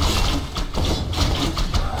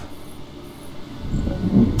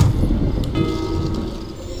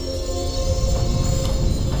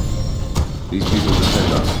 These people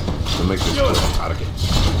depend on me, so make this Show us quick. a target.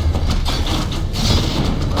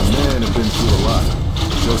 My men have been through a lot.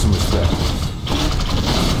 Show some respect.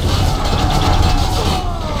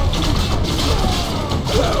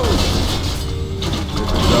 If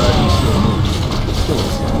it died and still moves, kill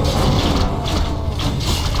it again.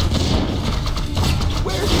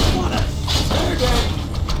 Where do you want us? There, Dad.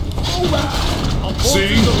 Over. Our See?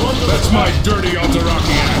 forces are under That's attack. my dirty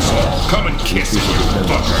Altaraki asshole. Come and kiss it, People you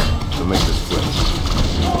depend on fucker. me, so make this quick.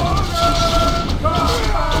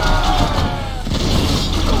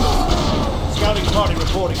 Scouting party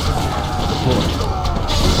reporting. Report.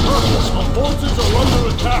 Our forces are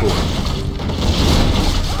under attack.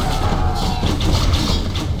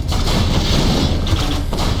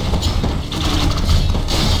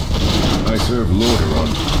 I serve Lordaeron.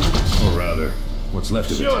 Or rather, what's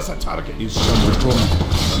left of it. Show us a target. Is someone Report.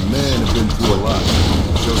 My men have been through a lot.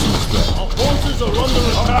 Show some respect. Our forces are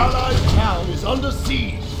under attack. Our allied town is under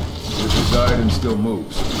siege. If it died and still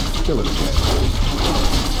moves, kill it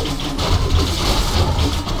again.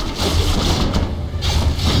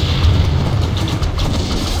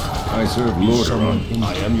 I serve Lordaeron.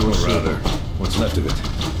 I am your Or rather, servant. what's left of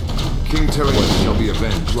it. King Tyrannus shall be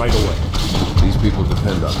avenged. Right away. These people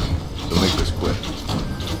depend on me, so make this quick.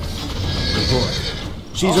 Report.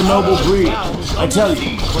 She's a noble breed. I tell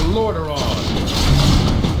you. For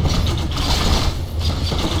Lordaeron.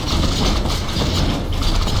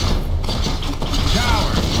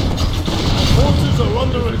 Forces are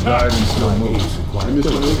under If it attack. died and still moves, kill it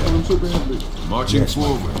again. so badly. Marching Yes,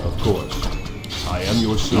 forward. of course. I am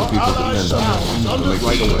your These servant. people allied depend on town me, is so under make this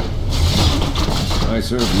siege. quick. I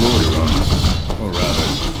serve Lordaeron. Or rather,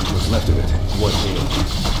 what's left of it. What ails you?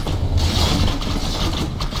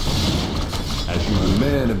 As you My wish.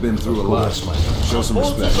 men have been through a lot. Yes, my friend. Show some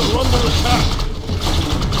Forces respect. are under attack.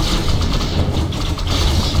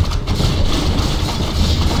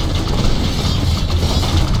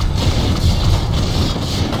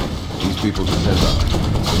 These people depend on me,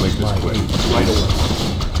 so make this quick. Right away.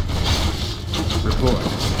 Report.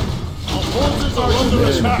 Our forces are under Men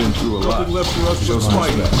have attack. been through a lot. Nothing left for us Show but some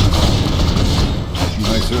fight. respect.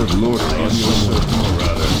 I serve Lord on your servant, or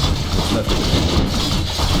rather, what's left of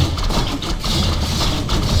it.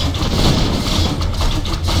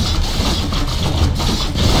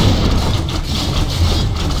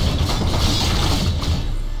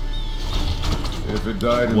 If it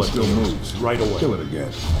died and still moves, Right away. kill it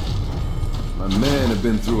again. My men have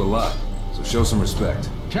been through a lot, so show some respect.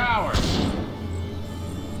 Coward!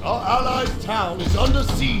 Our allies' town is under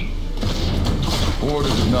siege.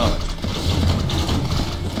 Orders acknowledged.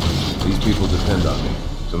 These people depend on me,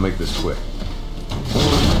 so make this quick.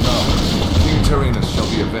 Orders acknowledged. King Tyrannus shall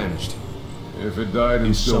be avenged. If it died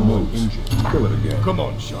and still someone moves, injured? kill it again. Come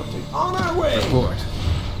on, Shanti. On our way. Report.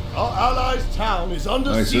 Our allies' town is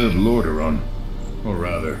under I siege. serve Lordaeron, or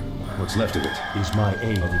rather, what's left of it. Is my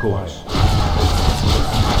aim, of course.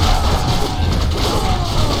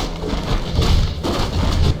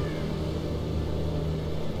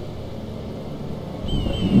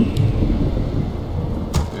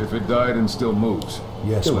 If it died and still moves,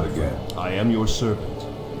 Yes, kill my it again. friend. I am your servant.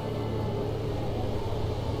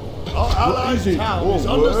 Our allies' is it? town Oh, is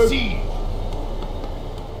under word. siege.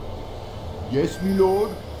 Yes, me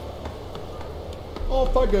lord.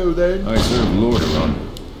 Off I go then. I serve Lordaeron,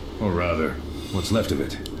 or rather, what's left of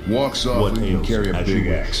it. Walk What softly and ails, carry a as big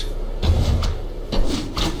you wish. axe.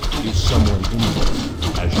 Is someone injured?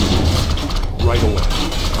 As you wish. Right away.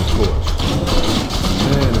 Of course.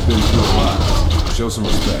 Men have been through a lot. Show some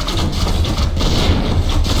respect.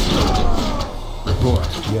 Report.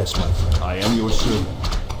 Yes, my friend. I am your servant.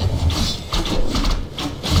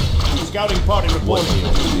 Scouting party What reporting.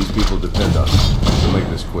 ails? These people depend on me, so make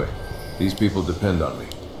this quick. These people depend on me,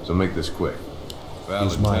 so make this quick. Is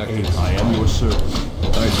Valid my tactics. aim. I am your servant.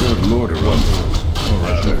 I serve Lordaeron, or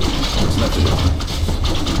rather, what's left of it.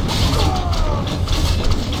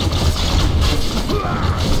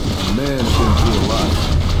 Men have been through a lot.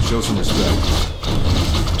 Show some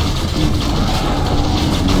respect.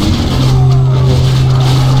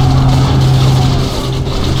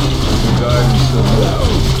 You died and still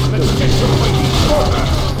live. Let's get some fighting order!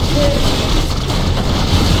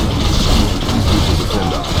 These people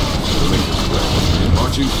depend on me, so make this quick.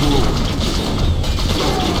 Marching forward.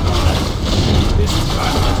 This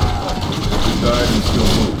battle is You died and still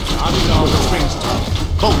moves. out of all the strings tight.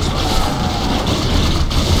 Bolt!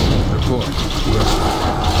 Report.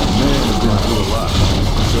 Men have been through a lot.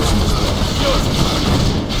 Show some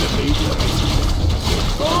respect.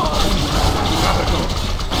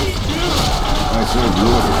 I serve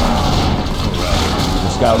Lordaeron, or rather, The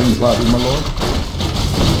scouting party, my lord?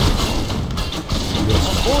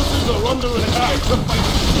 Our forces are under attack.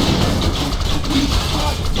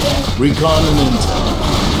 Recon and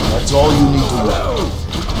intel. That's all you need to know.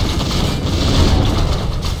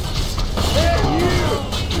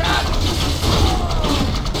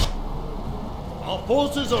 Our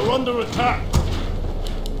forces are under attack.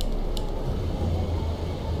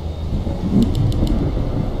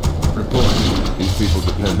 report. These people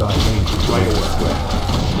depend on me. Right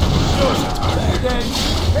away.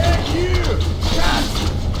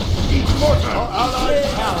 Our allied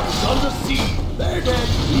town is under siege. They're dead.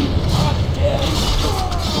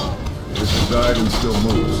 If it died and still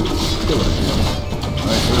moves, kill it again.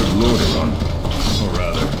 I serve Lordaeron, or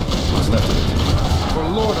rather, what's left of it. For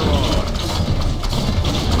Lordaeron!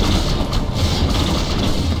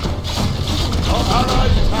 Our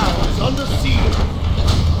allied town is under siege.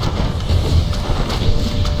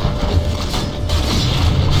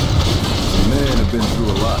 The men have been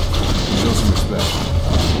through a lot. Show some respect.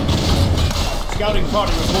 Scouting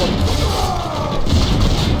party reporting.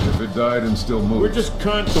 If it died and still moves, We're just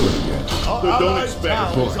kill constantly. it again. Our Don't allied expect town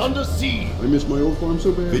report. is under siege. I miss my old farm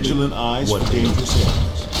so bad. Vigilant eyes What for dangerous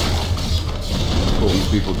areas. These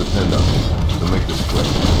people depend on me, so make this quick.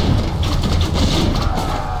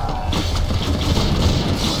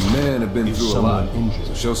 Men have been Is through a someone lot, injured?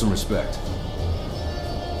 so show some respect.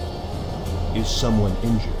 Is someone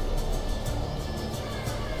injured?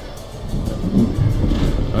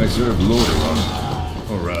 I serve Lordaeron,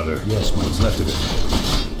 or rather, Yes, my what's left of it.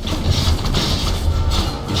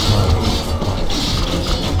 Is my aim.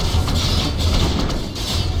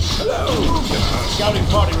 Scouting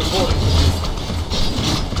party reporting.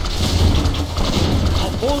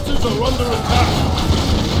 Our forces are under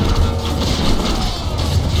attack.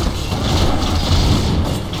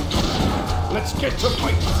 Let's get to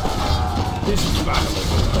fight! This battle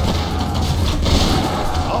is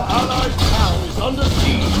Our allied town is under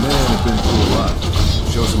siege. Men have been through a lot, so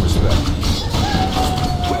show some respect.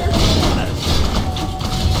 Where do you want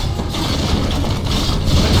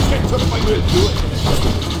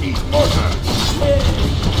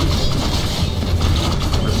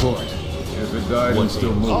Report. If it died and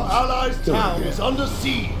still moves. Our allies' town is under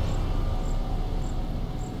siege.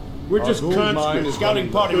 We're just gold mine conscripts. is Scouting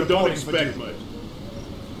running party low. reporting Don't for expect duty. much.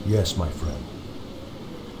 Yes, my friend.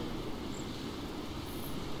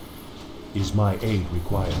 Is my aid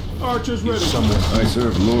required? Archers ready. Is someone I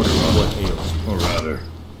serve Lordaeron. what ails you? Or rather,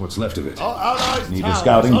 what's left of it. Our allies' Need town a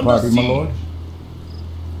scouting is under party, my siege. lord?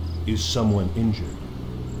 Is someone injured?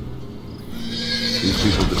 These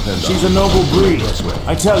people depend She's on a noble breed. Yes, well,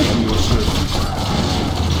 I tell I am you. your servant.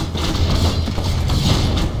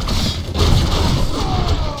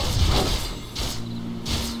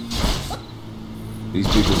 These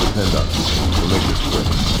people depend on me. So make this quick.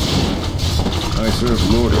 I serve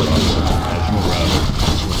Lordaeron. Or rather,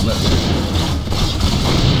 what's left of it.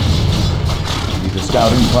 Need a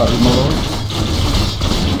scouting party, my lord?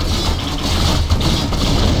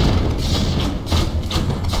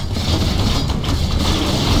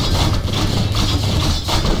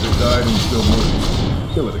 If it died and still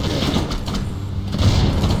moves, kill it again.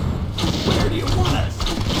 Where do you want us?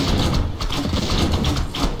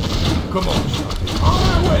 Come on, Sharky.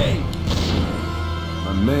 On our way!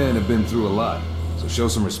 My men have been through a lot, so show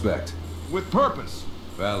some respect. With purpose.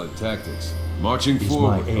 Valid tactics. Marching Is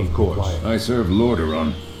forward, my aid of course. required? I serve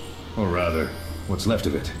Lordaeron. Or rather, what's left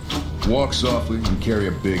of it. Walk softly and carry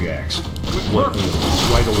a big axe. With What purpose. ails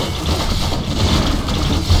you? Right away.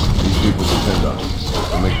 These people depend on me,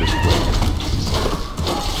 so make this quick.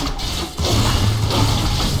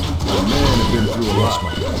 My men have been through a lot,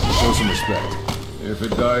 so show some respect. If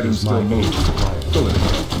it died and Is my still aid moves, required? kill it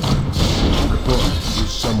again. Report. Is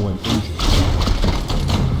someone injured?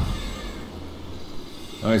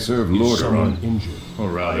 I serve Is someone Lordaeron. injured? Or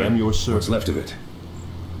rather, I am your what's servant. left of it.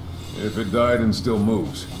 If it died and still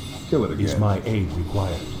moves, kill it again. Is my aid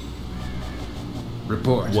required?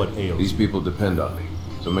 Report. What ails These you? people depend on me,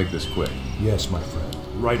 so make this quick. Yes, my friend.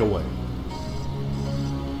 Right away.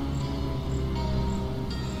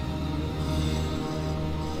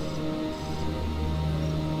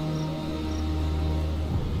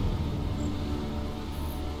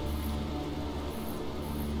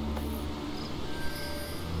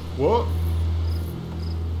 What?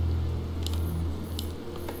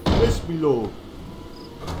 Yes, me lord.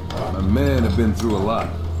 My men have been through a lot,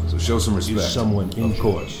 so show some respect. Is someone injured? Of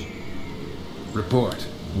course. Report.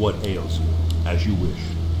 What ails you? As you wish.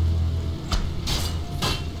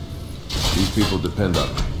 These people depend on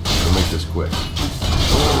me, so make this quick.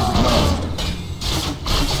 Orders acknowledged.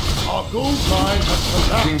 Our gold mine has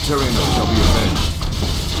collapsed. King Terreno shall be avenged.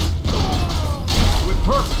 With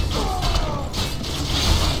purpose.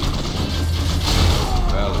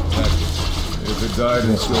 Valid tactics. If it died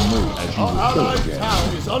and still moves, Our kill it allies' again.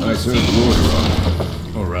 town is under I serve siege.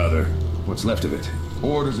 Lordaeron. Or rather, what's left of it.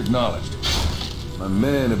 Orders acknowledged. My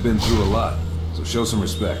men have been through a lot, so show some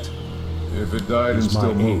respect. If it died and Is my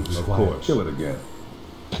still aid moves, of required? course, kill it again.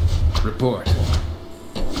 Report.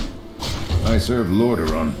 I serve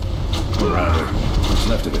Lordaeron. Or rather, what's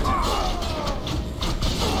left of it.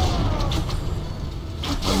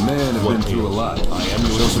 My men have been through a lot. I am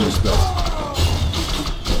show some respect.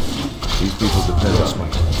 These people depend on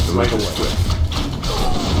me, so make this quick.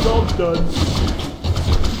 Job done.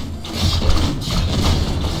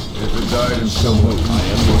 If it died and still moves, I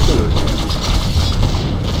am your servant.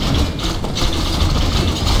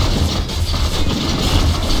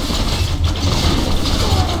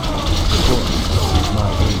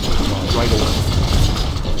 Right away.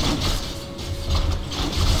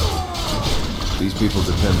 These people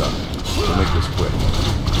depend on me, so make this quick.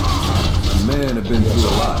 My men have been through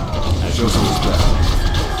a lot. Show some respect.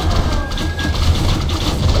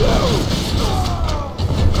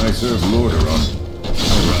 I serve Lordaeron.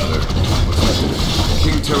 Or rather, what's left of it.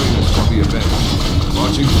 King Terreno shall be avenged.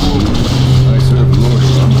 Marching forward, I serve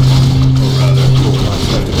Lordaeron. Or rather,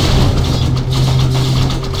 what's left of it.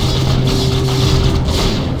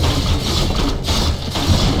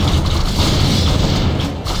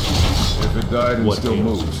 If it died and What still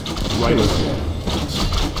ails moves, Right kill it away.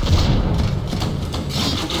 again.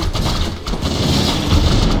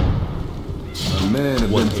 My men have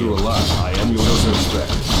been through a lot. I am your Show some respect.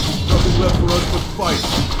 Nothing left for us but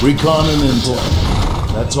fight. Recon and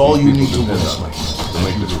intel. That's all you need to Depend win. on me, so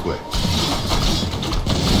make this quick.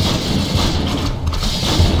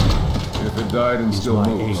 If it died and still my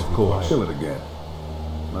moves, aid, of course. kill it again.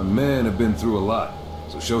 My men have been through a lot,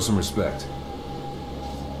 so show some respect.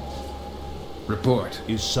 Report.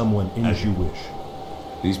 Is someone injured? As you wish.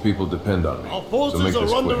 These people depend on me. Our so forces make are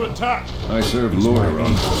this under quick. attack. I serve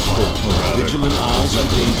Lordaeron. Vigilant eyes on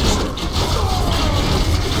danger.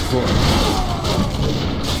 Report.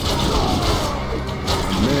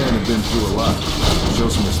 My men have been through a lot. Show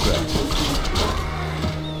some respect.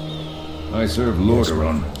 I serve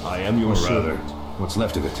Lordaeron. I am your servant. What's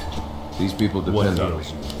left of it. These people depend on me.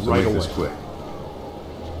 So Right make this away. quick.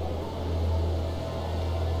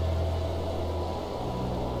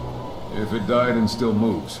 If it died and still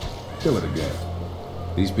moves, kill it again.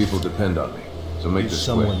 These people depend on me. So make Is this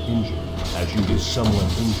someone quick. injured? As you is someone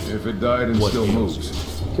injured? If it died and What still ails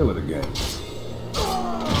moves, kill it again.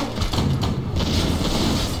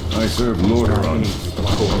 I serve Lordaeron.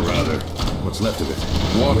 Or rather, what's left of it.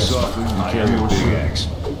 Walk softly and I carry am a your big servant. axe.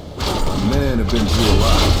 Men have been through a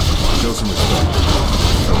lot. Show some respect.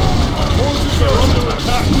 Forces are under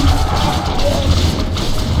attack!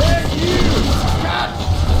 They're you! God!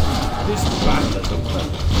 This battle is over.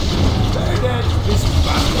 They're dead. This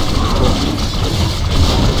battle is over.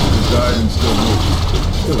 If it died and still moves,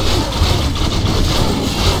 kill it.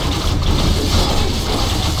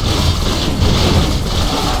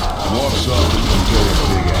 Walk softly and carry a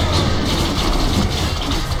big axe.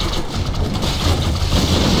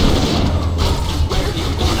 Where do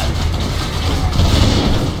you want it?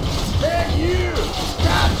 They're you!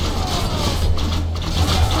 God!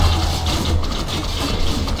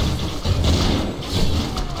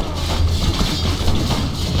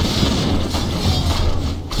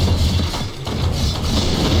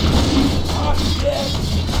 Hot dead!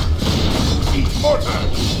 Eat mortar!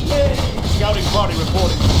 Yay! Scouting party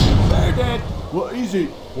reporting. They're dead. What is it?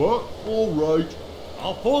 What? All right.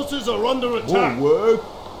 Our forces are under All attack. work.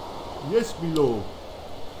 Yes, my lord.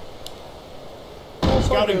 Off I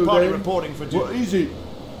Scouting go party then. reporting for duty. What is it?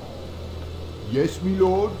 Yes, my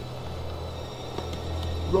lord.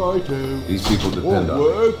 Righto. These people depend All on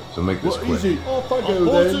work. me. So make this What quick. is it? Off I Our go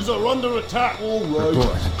forces then. are under attack. All right.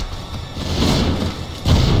 Report.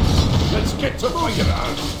 Let's get to fighting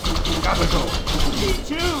out. Gotta go. Eat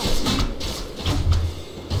you!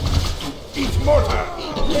 Eat mortar!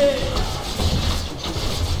 Yeah!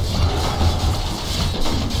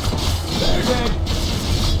 They're dead.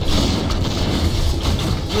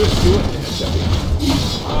 Let's do it then, Debbie.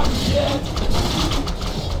 I'm dead.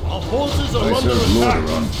 Our forces are I under serve attack.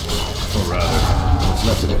 Lordaeron. Or rather, what's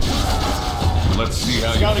left of it. Let's see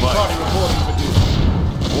how Scouting you party fight. reporting for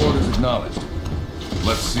duty. Orders acknowledged.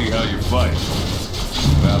 Let's see how you fight.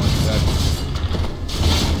 Valid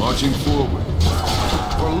tactics. Marching forward.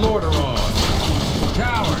 For Lordaeron.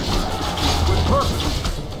 Coward. With purpose.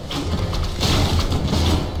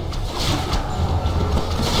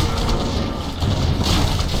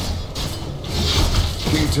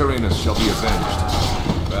 King Tyrannus shall be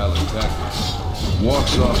avenged. Valid tactics. Walk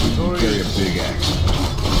softly and carry a big axe.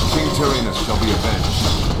 King Tyrannus shall be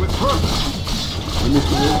avenged. With purpose. Is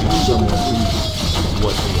someone injured?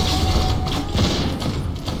 What ails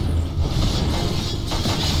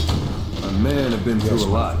Men have been through a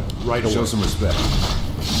lot. Right away. Show some respect.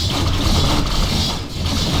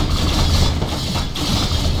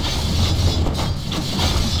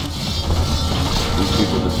 These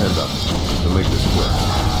people depend on me. So make this quick.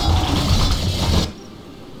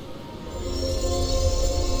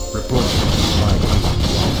 Report.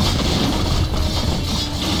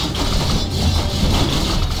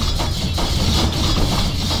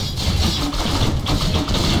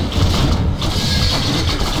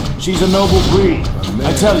 She's a noble breed.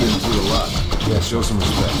 I tell you. Through a lot. Yes, Show some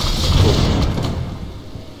respect.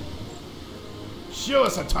 Show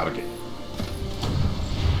us a target.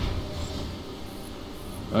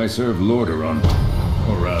 I serve Lordaeron.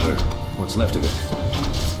 Or rather, what's left of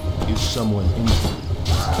it. Is someone injured?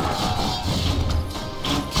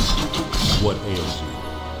 What ails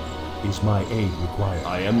you? Is my aid required?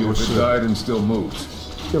 I am your If it servant. died and still moves,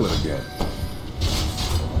 kill it again.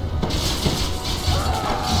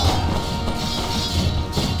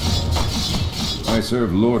 I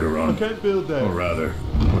serve Lordaeron. I can't build that. Or rather,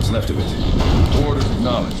 what's left of it. Orders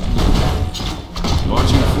acknowledged.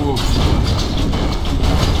 Marching forward.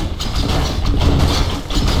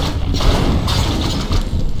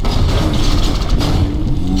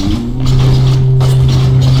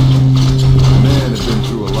 Men have been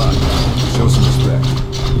through a lot. Show some respect.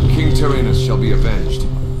 King Tyrannus shall be avenged.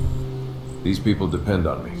 These people depend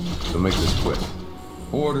on me, so make this quick.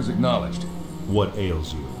 Orders acknowledged. What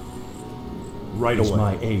ails you? Right Is away.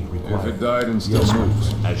 my aid If required? it died and still Yes,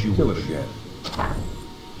 moves, as you kill wish. it again.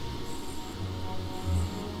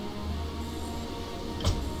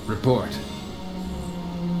 Report.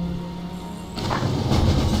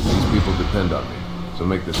 These people depend on me, so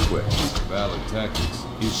make this quick. Valid tactics.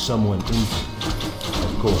 Is someone injured?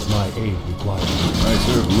 Of course, my aid required. I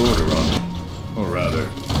serve Lordaeron. Or rather,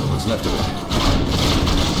 what's left of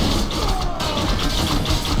it.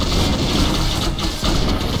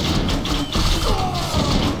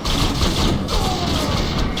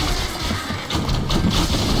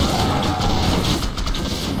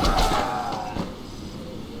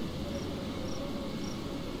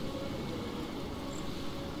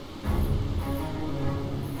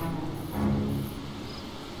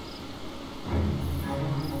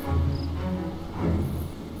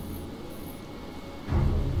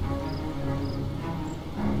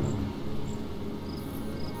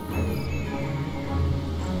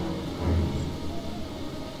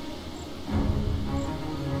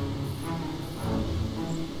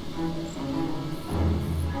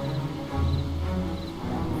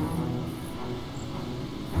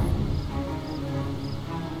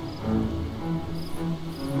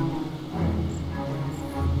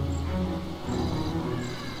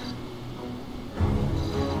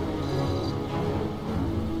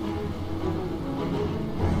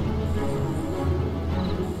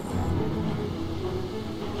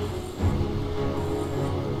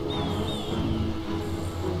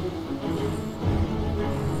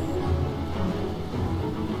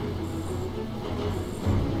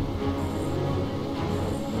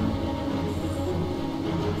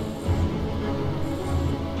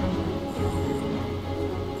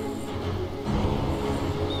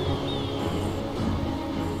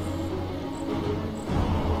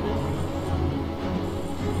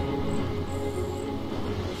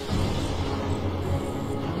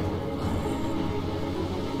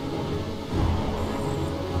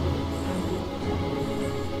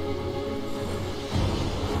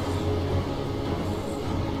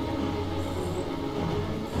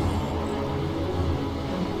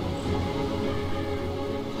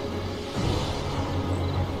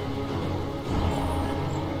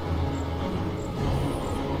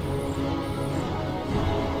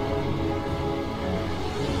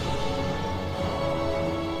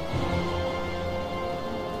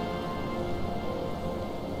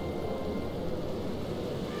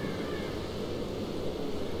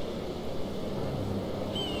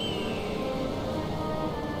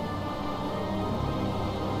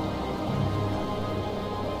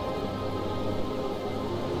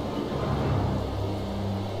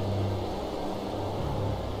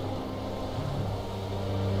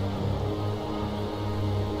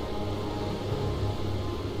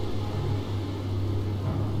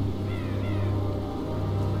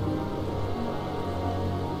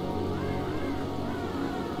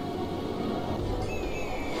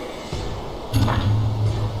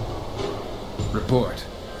 Report.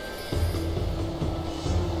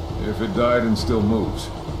 If it died and still moves,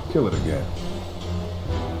 kill it again.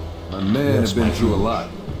 My man has been through a lot,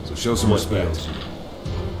 so show some respect.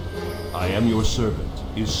 I am your servant.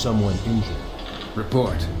 Is someone injured?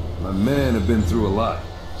 Report. My men have been through a lot,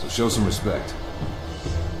 so show some respect.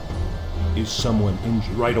 Is someone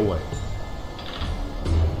injured? Right away.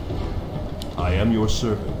 I am your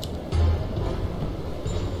servant.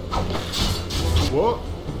 What?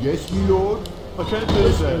 Yes, me lord. I can't do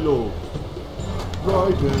this, my lord.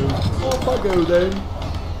 Righto. Off I go then.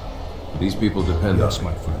 These people depend on Yes, me,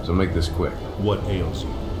 my friend. so make this quick. What ails you?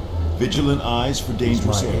 Vigilant eyes for Is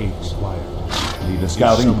dangerous my aid areas. required? Need a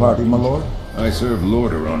scouting party, my lord? I serve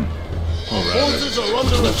Lordaeron. Or rather, Forces are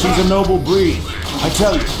under She's attack. a noble breed, I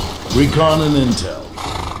tell you. Recon and intel.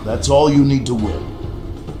 That's all you need to win.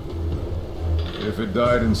 If it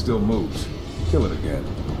died and still moves, kill it again.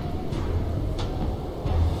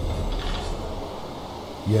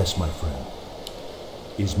 Yes, my friend.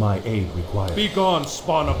 Is my aid required? Be gone,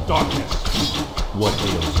 spawn of darkness. What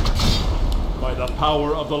ails you? By the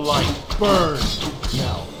power of the light, burn.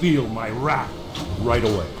 Now feel my wrath. Right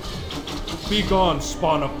away. Be gone,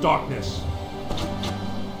 spawn of darkness.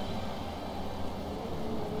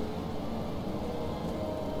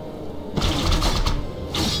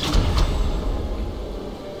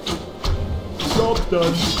 Job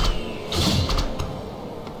done.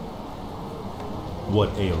 What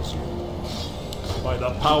ails you? By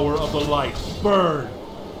the power of the light, burn.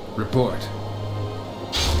 Report.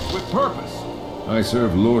 With purpose. I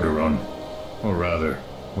serve Lordaeron. Or rather,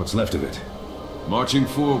 what's left of it. Marching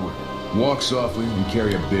forward. Walk softly and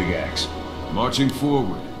carry a big axe. Marching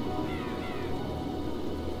forward.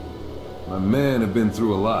 My men have been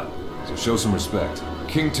through a lot, so show some respect.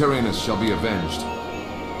 King Tyrannus shall be avenged.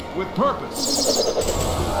 With purpose.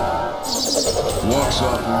 Walk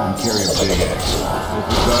softly and carry a big axe. If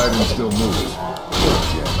it died and still moves, kill it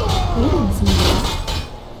again.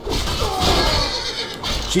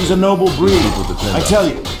 She's a noble breed, People depend I on tell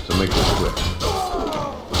me, you. so make this quick.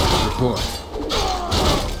 Report.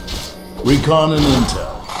 Recon and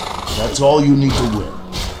intel. That's all you need to win.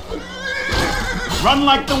 Run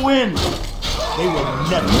like the wind. They will My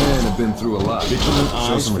never. men have been through a lot. Vigilant Show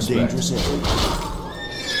eyes some for respect. dangerous areas.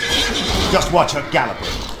 Just watch her galloping.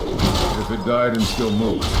 If it died and still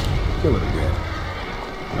moves, kill it again.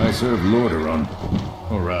 I serve Lordaeron.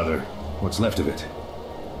 Or rather, what's left of it.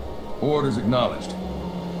 Orders acknowledged.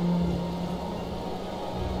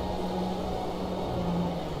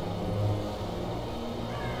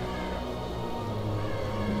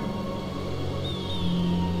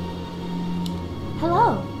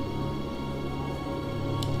 Hello.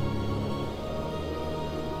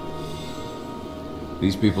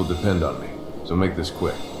 These people depend on me, so make this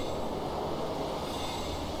quick.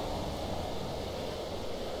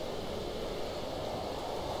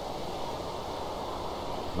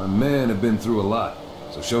 My men have been through a lot,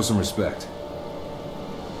 so show some respect.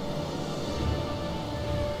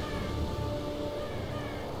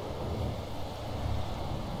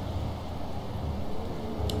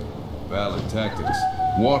 Valid tactics.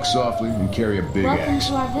 Walk softly and carry a big Welcome axe.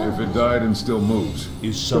 to our village. If it died and still moves, Is kill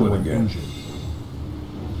it someone again. injured?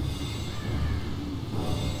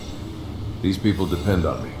 These people depend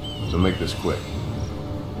on me, so make this quick.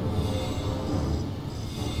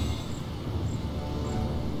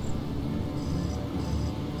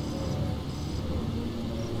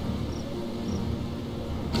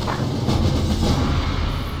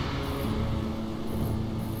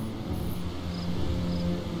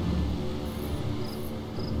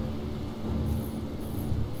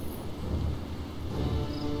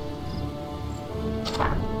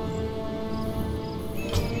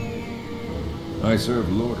 I serve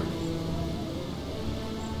Lordaeron.